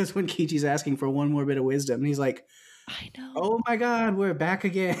is because when Kichi's asking for one more bit of wisdom, and he's like, I know. "Oh my God, we're back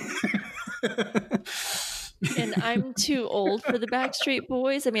again." And I'm too old for the Backstreet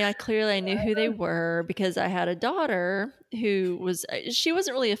Boys. I mean, I knew who they were because I had a daughter who she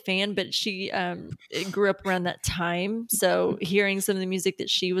wasn't really a fan, but she grew up around that time. So hearing some of the music that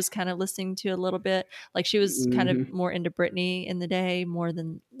she was kind of listening to a little bit, like she was kind of more into Britney in the day, more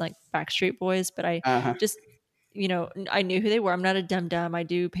than like Backstreet Boys. But I just, I knew who they were. I'm not a dum-dum. I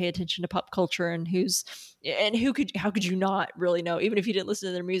do pay attention to pop culture and how could you not really know? Even if you didn't listen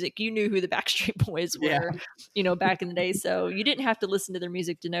to their music, you knew who the Backstreet Boys were, back in the day. So you didn't have to listen to their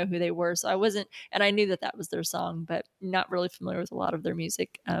music to know who they were. So I wasn't, and I knew that was their song, but not really familiar with a lot of their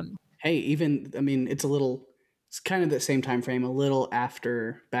music. Hey, it's kind of the same time frame, a little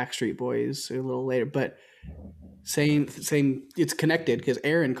after Backstreet Boys, a little later, but same. It's connected because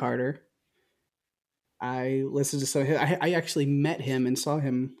Aaron Carter. I listened to some. I actually met him and saw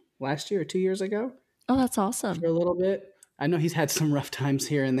him last year or 2 years ago. Oh, that's awesome. For a little bit. I know he's had some rough times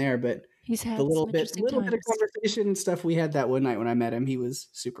here and there, but he's had the little bit times. of conversation and stuff we had that one night when I met him, he was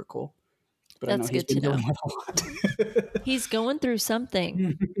super cool. But that's I know he's been dealing with a lot. He's going through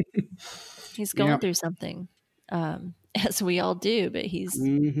something. He's going through something, as we all do, but he's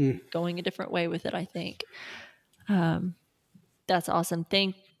going a different way with it, I think. That's awesome.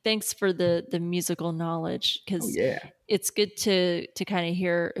 Thanks for the musical knowledge, because it's good to kind of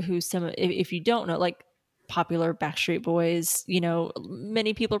hear who if you don't know, like popular Backstreet Boys,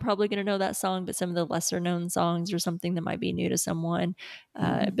 many people are probably going to know that song, but some of the lesser known songs or something that might be new to someone,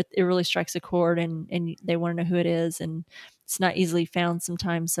 but it really strikes a chord and they want to know who it is, and it's not easily found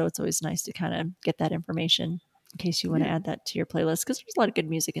sometimes. So it's always nice to kind of get that information in case you want to add that to your playlist, because there's a lot of good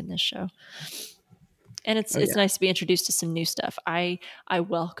music in this show. And it's nice to be introduced to some new stuff. I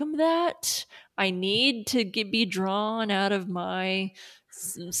welcome that. I need to be drawn out of my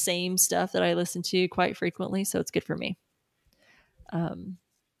same stuff that I listen to quite frequently, so it's good for me.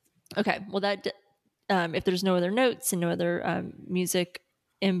 Okay, well if there's no other notes and no other music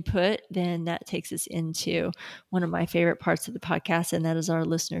input, then that takes us into one of my favorite parts of the podcast, and that is our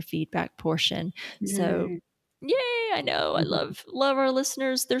listener feedback portion. Yay. So yay, I know. I love our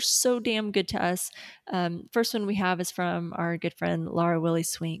listeners. They're so damn good to us. First one we have is from our good friend Laura Willie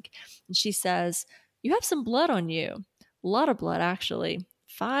Swink. And she says, "You have some blood on you. A lot of blood, actually.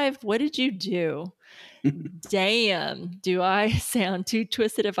 5, what did you do?" Damn, do I sound too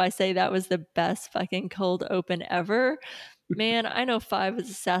twisted if I say that was the best fucking cold open ever? Man, I know 5 was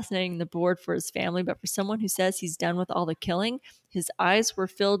assassinating the board for his family, but for someone who says he's done with all the killing, his eyes were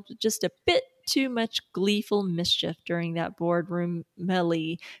filled with just a bit too much gleeful mischief during that boardroom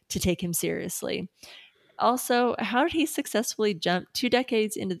melee to take him seriously. Also, how did he successfully jump 2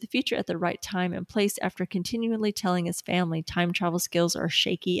 decades into the future at the right time and place after continually telling his family time travel skills are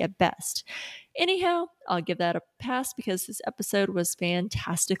shaky at best? Anyhow, I'll give that a pass because this episode was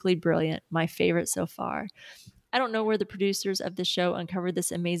fantastically brilliant, my favorite so far. I don't know where the producers of the show uncovered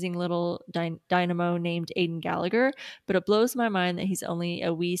this amazing little dynamo named Aidan Gallagher, but it blows my mind that he's only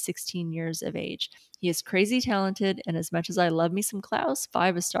a wee 16 years of age. He is crazy talented, and as much as I love me some Klaus,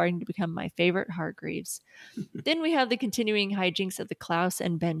 5 is starting to become my favorite Hargreaves. Then we have the continuing hijinks of the Klaus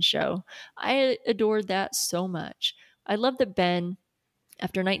and Ben show. I adored that so much. I love that Ben,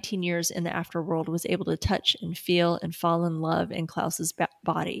 after 19 years in the afterworld, was able to touch and feel and fall in love in Klaus's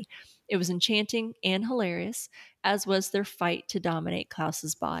body. It was enchanting and hilarious, as was their fight to dominate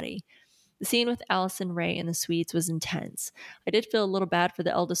Klaus's body. The scene with Allison Ray and the Swedes was intense. I did feel a little bad for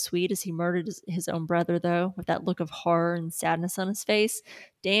the eldest Swede as he murdered his own brother, though, with that look of horror and sadness on his face.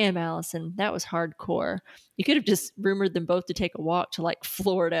 Damn, Allison, that was hardcore. You could have just rumored them both to take a walk to, like,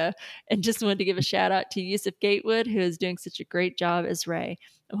 Florida, and just wanted to give a shout out to Yusuf Gatewood, who is doing such a great job as Ray.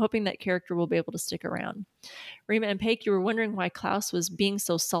 I'm hoping that character will be able to stick around. Rima and Paik, you were wondering why Klaus was being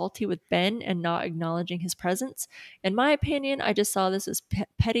so salty with Ben and not acknowledging his presence. In my opinion, I just saw this as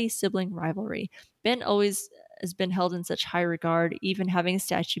petty sibling rivalry. Ben always has been held in such high regard, even having a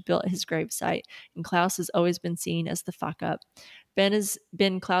statue built at his gravesite, and Klaus has always been seen as the fuck up. Ben has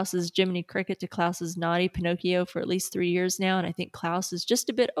been Klaus's Jiminy Cricket to Klaus's naughty Pinocchio for at least 3 years now, and I think Klaus is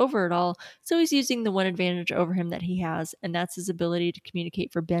just a bit over it all, so he's using the one advantage over him that he has, and that's his ability to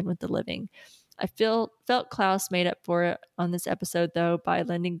communicate for Ben with the living. I felt Klaus made up for it on this episode, though, by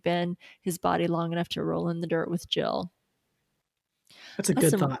lending Ben his body long enough to roll in the dirt with Jill. That's a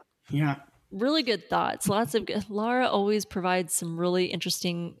good thought. Yeah. Really good thoughts. Lots of good. Laura always provides some really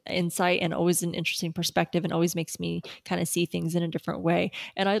interesting insight and always an interesting perspective, and always makes me kind of see things in a different way.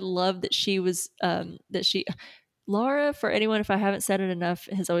 And I love that Laura, for anyone, if I haven't said it enough,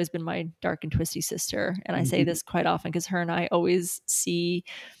 has always been my dark and twisty sister. And I say this quite often because her and I always see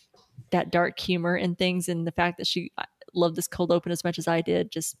that dark humor in things, and the fact that she loved this cold open as much as I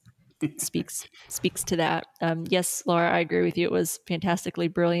did just speaks to that. Yes, Laura, I agree with you. It was fantastically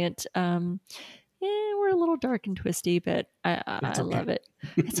brilliant. We're a little dark and twisty, but I love it.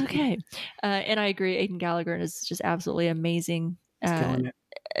 It's okay. And I agree. Aidan Gallagher is just absolutely amazing.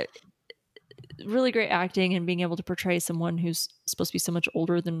 Really great acting, and being able to portray someone who's supposed to be so much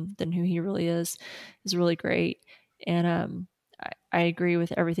older than who he really is really great. And I agree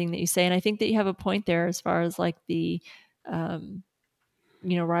with everything that you say. And I think that you have a point there as far as like the,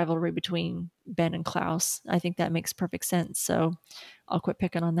 rivalry between Ben and Klaus. I think that makes perfect sense. So I'll quit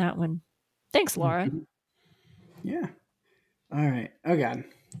picking on that one. Thanks, Laura. Yeah. All right. Oh God.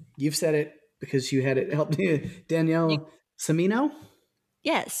 You've said it because you had it help you. Danielle Samino?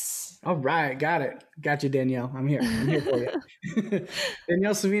 Yes. All right. Got it. Got you, Danielle. I'm here for you.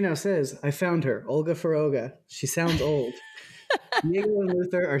 Danielle Samino says, I found her. Olga Faroga. She sounds old. Diego and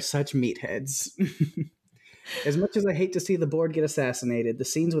Luther are such meatheads. As much as I hate to see the board get assassinated, the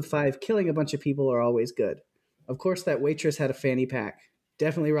scenes with 5 killing a bunch of people are always good. Of course, that waitress had a fanny pack.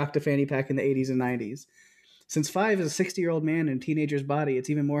 Definitely rocked a fanny pack in the 80s and 90s. Since 5 is a 60-year-old man in a teenager's body, it's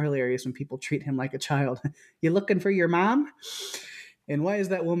even more hilarious when people treat him like a child. You looking for your mom? And why is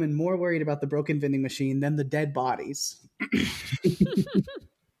that woman more worried about the broken vending machine than the dead bodies?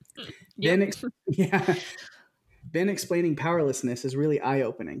 Ben explaining powerlessness is really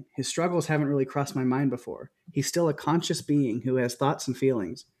eye-opening. His struggles haven't really crossed my mind before. He's still a conscious being who has thoughts and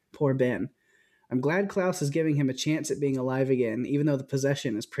feelings. Poor Ben. I'm glad Klaus is giving him a chance at being alive again, even though the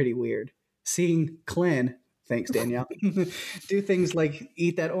possession is pretty weird. Seeing Glenn, thanks Danielle, do things like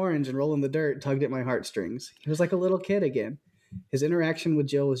eat that orange and roll in the dirt tugged at my heartstrings. He was like a little kid again. His interaction with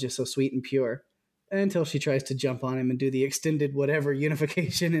Jill was just so sweet and pure. until she tries to jump on him and do the extended whatever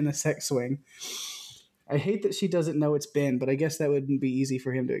unification in the sex swing. I hate that she doesn't know it's Ben, but I guess that wouldn't be easy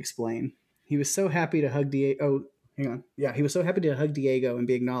for him to explain. He was so happy to hug Diego. Oh, hang on. Yeah, he was so happy to hug Diego and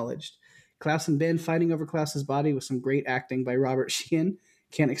be acknowledged. Klaus and Ben fighting over Klaus's body with some great acting by Robert Sheehan.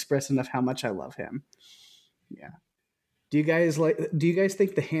 Can't express enough how much I love him. Yeah. Do you guys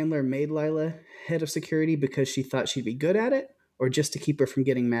think the handler made Lila head of security because she thought she'd be good at it, or just to keep her from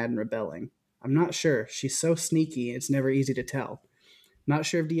getting mad and rebelling? I'm not sure. She's so sneaky, it's never easy to tell. Not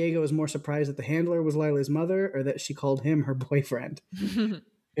sure if Diego was more surprised that the handler was Lila's mother or that she called him her boyfriend.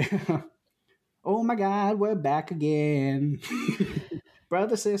 Oh my God, we're back again.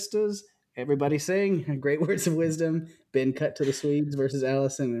 Brother, sisters, everybody sing. Great words of wisdom. Ben cut to the Swedes versus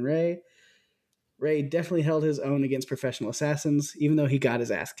Allison and Ray. Ray definitely held his own against professional assassins, even though he got his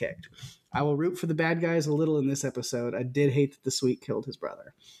ass kicked. I will root for the bad guys a little in this episode. I did hate that the Swede killed his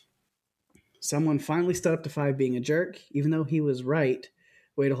brother. Someone finally stood up to Five being a jerk, even though he was right.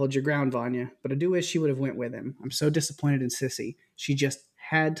 Way to hold your ground, Vanya. But I do wish she would have went with him. I'm so disappointed in Sissy. She just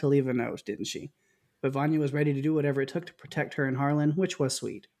had to leave a note, didn't she? But Vanya was ready to do whatever it took to protect her and Harlan, which was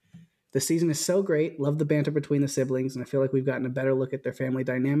sweet. The season is so great. Love the banter between the siblings, and I feel like we've gotten a better look at their family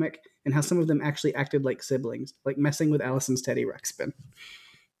dynamic and how some of them actually acted like siblings, like messing with Allison's Teddy Ruxpin.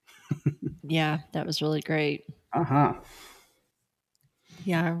 Yeah, that was really great. Uh-huh.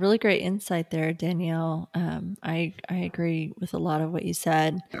 Yeah, really great insight there, Danielle. I agree with a lot of what you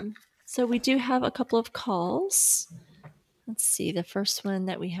said. So we do have a couple of calls. Let's see. The first one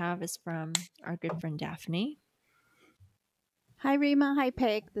that we have is from our good friend Daphne. Hi, Rima. Hi,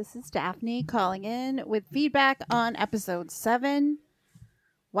 Peg. This is Daphne calling in with feedback on episode 7.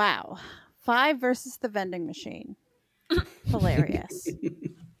 Wow. 5 versus the vending machine. Hilarious.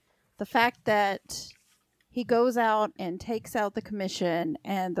 The fact that he goes out and takes out the commission,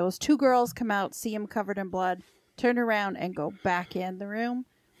 and those 2 girls come out, see him covered in blood, turn around, and go back in the room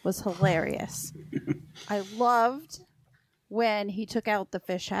was hilarious. I loved when he took out the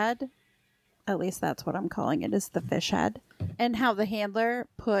fish head. At least that's what I'm calling it, is the fish head. And how the handler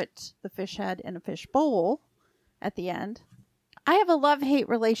put the fish head in a fish bowl at the end. I have a love-hate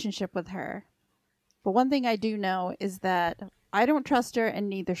relationship with her. But one thing I do know is that I don't trust her, and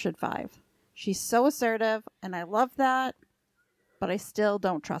neither should 5. She's so assertive, and I love that, but I still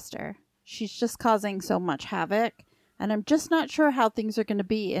don't trust her. She's just causing so much havoc, and I'm just not sure how things are going to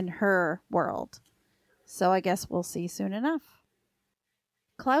be in her world. So I guess we'll see soon enough.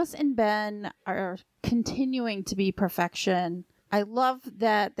 Klaus and Ben are continuing to be perfection. I love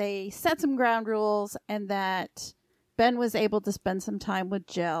that they set some ground rules and that Ben was able to spend some time with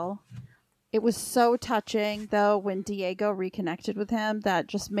Jill. It was so touching, though, when Diego reconnected with him. That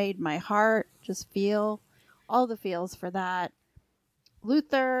just made my heart just feel all the feels for that.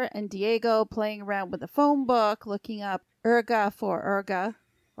 Luther and Diego playing around with the phone book, looking up Urga for Urga,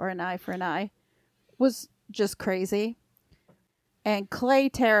 or an eye for an eye, was just crazy. And Clay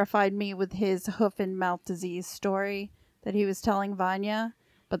terrified me with his hoof and mouth disease story that he was telling Vanya.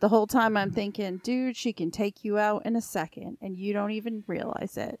 But the whole time I'm thinking, dude, she can take you out in a second, and you don't even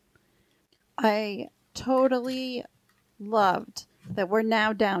realize it. I totally loved that we're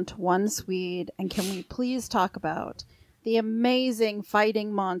now down to 1 Swede, and can we please talk about the amazing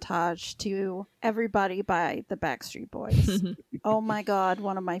fighting montage to Everybody by the Backstreet Boys. Oh my God,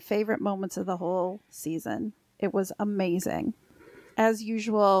 one of my favorite moments of the whole season. It was amazing. As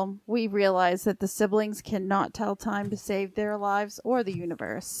usual, we realize that the siblings cannot tell time to save their lives or the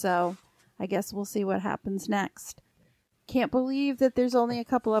universe, so I guess we'll see what happens next. Can't believe that there's only a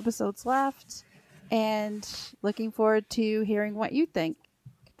couple episodes left, and looking forward to hearing what you think.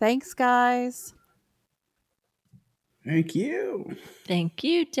 Thanks, guys. Thank you. Thank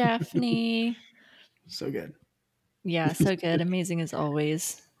you, Daphne. So good. Yeah, so good. Amazing as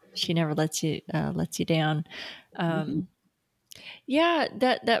always. She never lets you down. Yeah,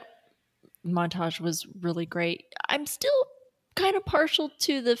 that montage was really great. I'm still kind of partial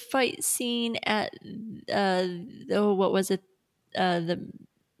to the fight scene at what was it? The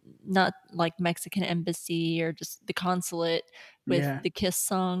not like Mexican embassy or just the consulate with the Kiss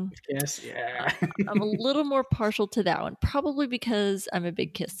song. Yes, yeah. I'm a little more partial to that one, probably because I'm a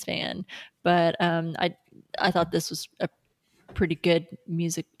big Kiss fan. But I thought this was a pretty good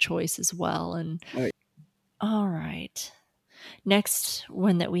music choice as well. And all right, next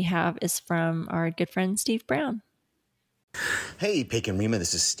one that we have is from our good friend Steve Brown. Hey, Peg and Rima,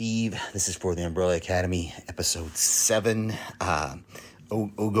 this is Steve. This is for the Umbrella Academy, episode 7.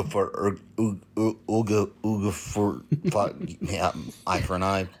 Ooga for yeah, eye for an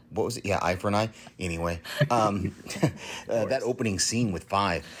eye. What was it? Yeah, eye for an eye. Anyway, that opening scene with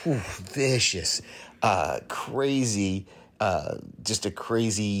Five, vicious, crazy, just a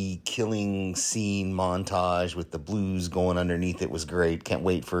crazy killing scene montage with the blues going underneath it was great. Can't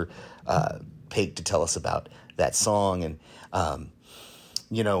wait for Paige to tell us about that song. And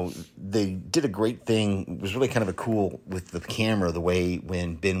they did a great thing. It was really kind of a cool with the camera, the way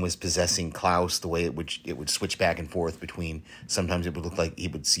when Ben was possessing Klaus, the way it would switch back and forth between, sometimes it would look like he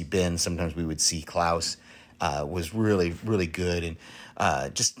would see Ben, sometimes we would see Klaus, was really, really good.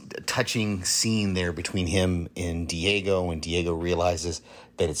 And just a touching scene there between him and Diego, when Diego realizes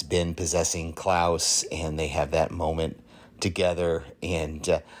that it's Ben possessing Klaus, and they have that moment together,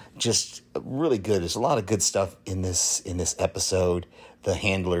 and just really good. There's a lot of good stuff in this episode. The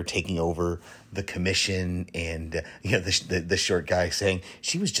handler taking over the commission, and the short guy saying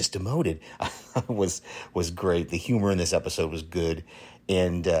she was just demoted was great. The humor in this episode was good,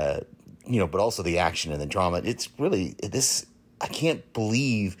 and but also the action and the drama. It's really this. I can't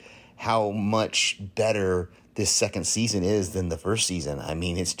believe how much better this second season is than the first season. I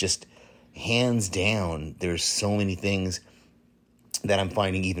mean, it's just hands down. There's so many things that I'm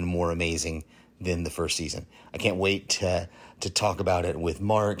finding even more amazing than the first season. I can't wait to talk about it with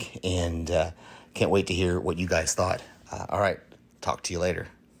Mark, and can't wait to hear what you guys thought. All right, talk to you later.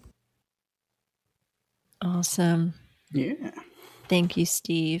 Awesome. Yeah. Thank you,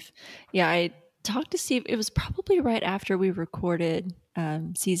 Steve. Yeah, I talked to Steve. It was probably right after we recorded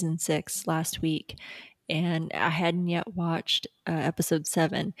season 6 last week, and I hadn't yet watched episode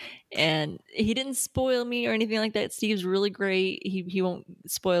 7, and he didn't spoil me or anything like that. Steve's really great. He won't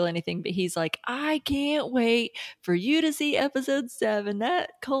spoil anything, but he's like, I can't wait for you to see episode 7. That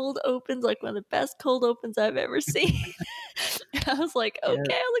cold opens like one of the best cold opens I've ever seen. I was like, okay. I was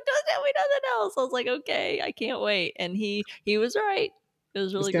like, don't tell me nothing else. I was like, okay, I can't wait. And he was right. It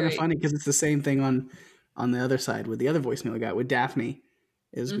was really great. It's kind of funny because it's the same thing on the other side with the other voicemail I got with Daphne.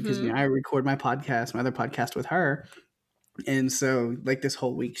 Is because I record my other podcast with her, and so like this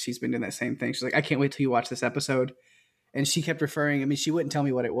whole week she's been doing that same thing. She's like, I can't wait till you watch this episode, and she kept referring. I mean, she wouldn't tell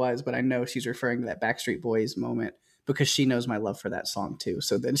me what it was, but I know she's referring to that Backstreet Boys moment because she knows my love for that song too.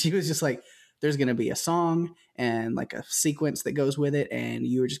 So then she was just like, "There's going to be a song and like a sequence that goes with it, and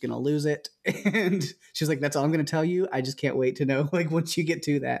you were just going to lose it." And she's like, "That's all I'm going to tell you. I just can't wait to know like once you get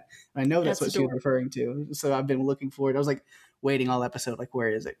to that." And I know that's what she was referring to. So I've been looking forward. I was like waiting all episode, like, where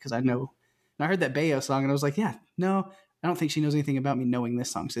is it? Because I know. And I heard that Bayo song, and I was like, yeah, no, I don't think she knows anything about me knowing this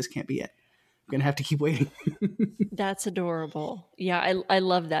song, so this can't be it. I'm gonna have to keep waiting. That's adorable. Yeah, I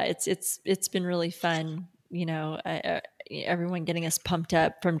love that. It's been really fun. Everyone getting us pumped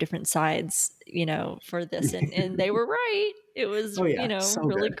up from different sides, for this, and they were right. It was, so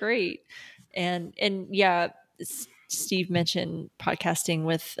really good. Great. And yeah, Steve mentioned podcasting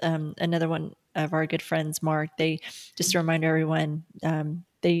with another one of our good friends, Mark. They, just to remind everyone,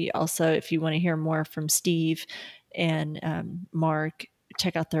 they also, if you want to hear more from Steve and Mark,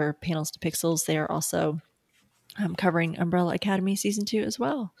 check out their Panels to Pixels. They are also covering Umbrella Academy season 2 as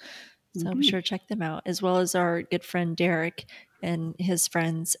well. So be sure to check them out, as well as our good friend Derek and his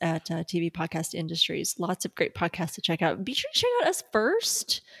friends at TV Podcast Industries. Lots of great podcasts to check out. Be sure to check out us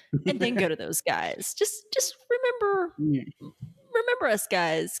first, and then go to those guys. Just remember us,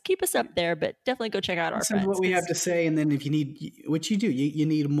 guys. Keep us up there, but definitely go check out our friends. What we have to say, and then if you need, what you do, you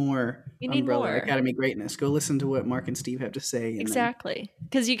need more Umbrella Academy greatness. Go listen to what Mark and Steve have to say. Exactly,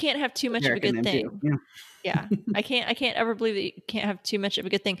 because you can't have too much of a good thing. Yeah, I can't ever believe that you can't have too much of a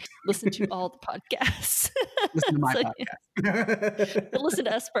good thing. Listen to all the podcasts. Listen to my podcast. But listen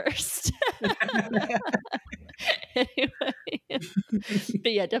to us first. Anyway,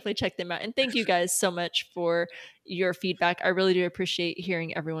 but yeah, definitely check them out. And thank you guys so much for your feedback. I really do appreciate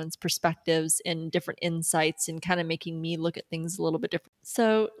hearing everyone's perspectives and different insights, and kind of making me look at things a little bit different.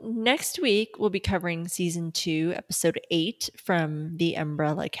 So next week, we'll be covering season 2, episode 8 from the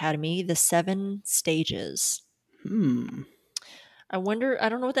Umbrella Academy, The 7 Stages. I wonder, I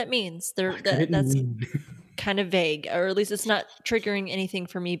don't know what that means. That's kind of vague, or at least it's not triggering anything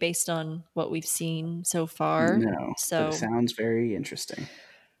for me based on what we've seen so far. No, so it sounds very interesting.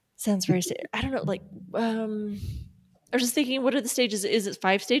 Sounds very, I don't know, like, I was just thinking, what are the stages? Is it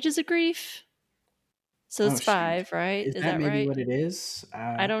 5 stages of grief? So it's 5, right? Is that maybe right? what it is?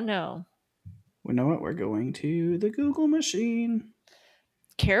 I don't know. We know what, we're going to the Google machine.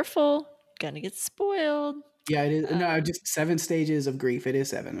 Careful. Gonna get spoiled. Yeah, it is. No, just 7 stages of grief. It is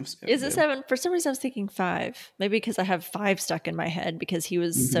 7. Is it 7? For some reason, I was thinking 5. Maybe because I have 5 stuck in my head because he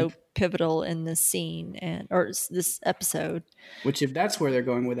was so pivotal in this scene or this episode. Which, if that's where they're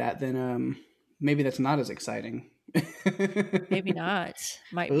going with that, then maybe that's not as exciting. Maybe not.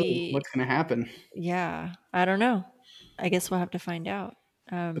 Might Ooh, be. What's going to happen? Yeah, I don't know. I guess we'll have to find out.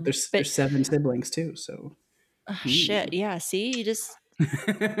 But there's 7 siblings too, so. Shit. Yeah. See, you just.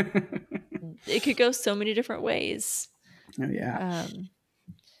 It could go so many different ways. Oh yeah.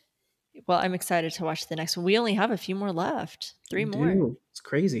 Well, I'm excited to watch the next one. We only have a few more left. 3 more. It's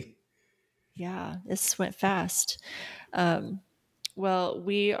crazy. Yeah, this went fast. Well,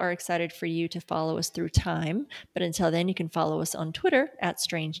 we are excited for you to follow us through time. But until then, you can follow us on Twitter at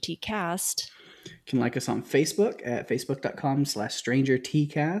StrangeTcast. You can like us on Facebook at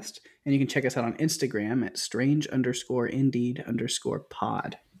facebook.com/StrangerTcast. And you can check us out on Instagram at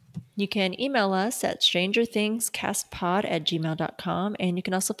strange_indeed_pod. You can email us at strangerthingscastpod@gmail.com. And you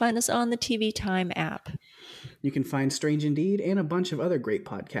can also find us on the TV Time app. You can find Strange Indeed and a bunch of other great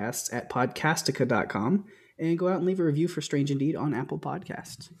podcasts at podcastica.com. And go out and leave a review for Strange Indeed on Apple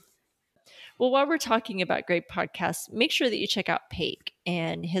Podcasts. Well, while we're talking about great podcasts, make sure that you check out Paik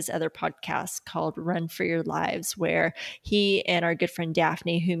and his other podcast called Run for Your Lives, where he and our good friend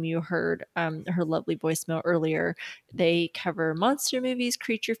Daphne, whom you heard her lovely voicemail earlier, they cover monster movies,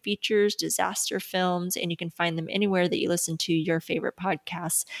 creature features, disaster films, and you can find them anywhere that you listen to your favorite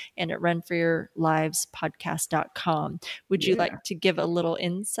podcasts and at runforyourlivespodcast.com. Would you like to give a little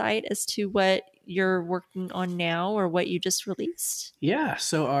insight as to what you're working on now or what you just released? Yeah,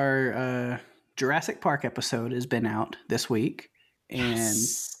 so our Jurassic Park episode has been out this week, and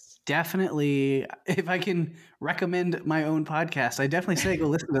definitely, if I can recommend my own podcast, I definitely say go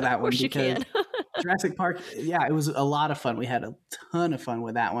listen to that one because Jurassic Park, it was a lot of fun. We had a ton of fun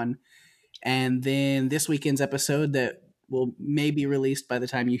with that one. And then this weekend's episode that will maybe released by the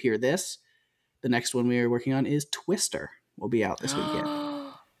time you hear this, the next one we are working on is Twister. Will be out this weekend.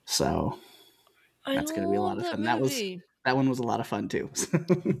 So that's going to be a lot of fun. That one was a lot of fun too.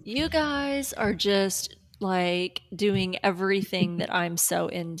 You guys are just like doing everything that I'm so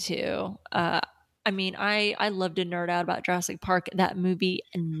into. I mean, I love to nerd out about Jurassic Park. That movie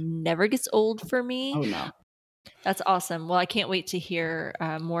never gets old for me. Oh no. That's awesome. Well, I can't wait to hear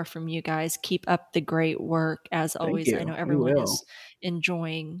more from you guys. Keep up the great work as always. I know everyone is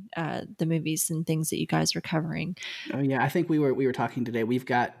enjoying the movies and things that you guys are covering. Oh yeah, I think we were talking today. We've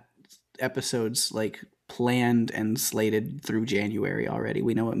got episodes like planned and slated through January already.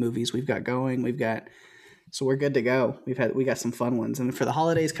 We know what movies we've got going. So we're good to go. We got some fun ones, and for the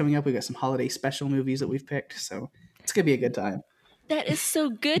holidays coming up, we got some holiday special movies that we've picked. So it's gonna be a good time. That is so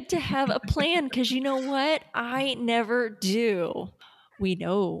good to have a plan because you know what? I never do. We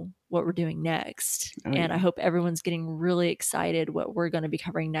know what we're doing next. And I hope everyone's getting really excited what we're going to be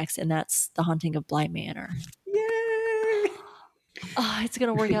covering next. And that's The Haunting of Bly Manor. Yay! Oh, it's going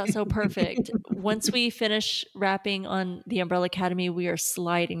to work out so perfect. Once we finish wrapping on The Umbrella Academy, we are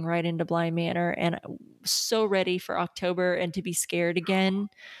sliding right into Bly Manor and so ready for October and to be scared again.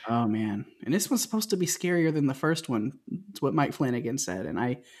 Oh, man. And this one's supposed to be scarier than the first one. It's what Mike Flanagan said. And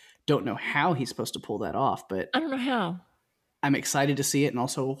I don't know how he's supposed to pull that off, but I don't know how. I'm excited to see it and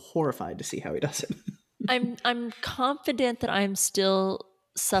also horrified to see how he does it. I'm confident that I'm still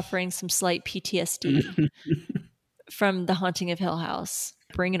suffering some slight PTSD from The Haunting of Hill House.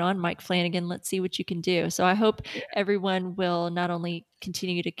 Bring it on, Mike Flanagan. Let's see what you can do. So I hope everyone will not only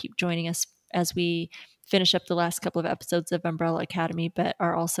continue to keep joining us as we finish up the last couple of episodes of Umbrella Academy, but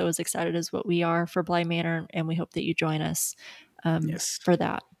are also as excited as what we are for Bly Manor. And we hope that you join us for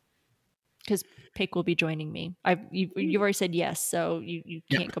that. Because Paik will be joining me. You've already said yes, so you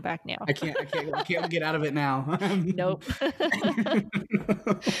can't go back now. I can't get out of it now. Nope.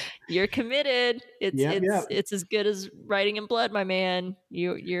 You're committed. It's as good as writing in blood, my man.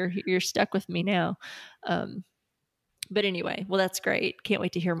 You're stuck with me now. But anyway, well, that's great. Can't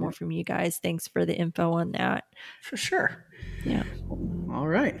wait to hear more from you guys. Thanks for the info on that. For sure. Yeah. All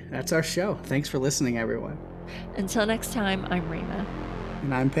right. That's our show. Thanks for listening, everyone. Until next time, I'm Rima.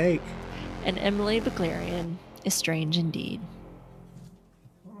 And I'm Paik. And Emily Buklarian is Strange Indeed.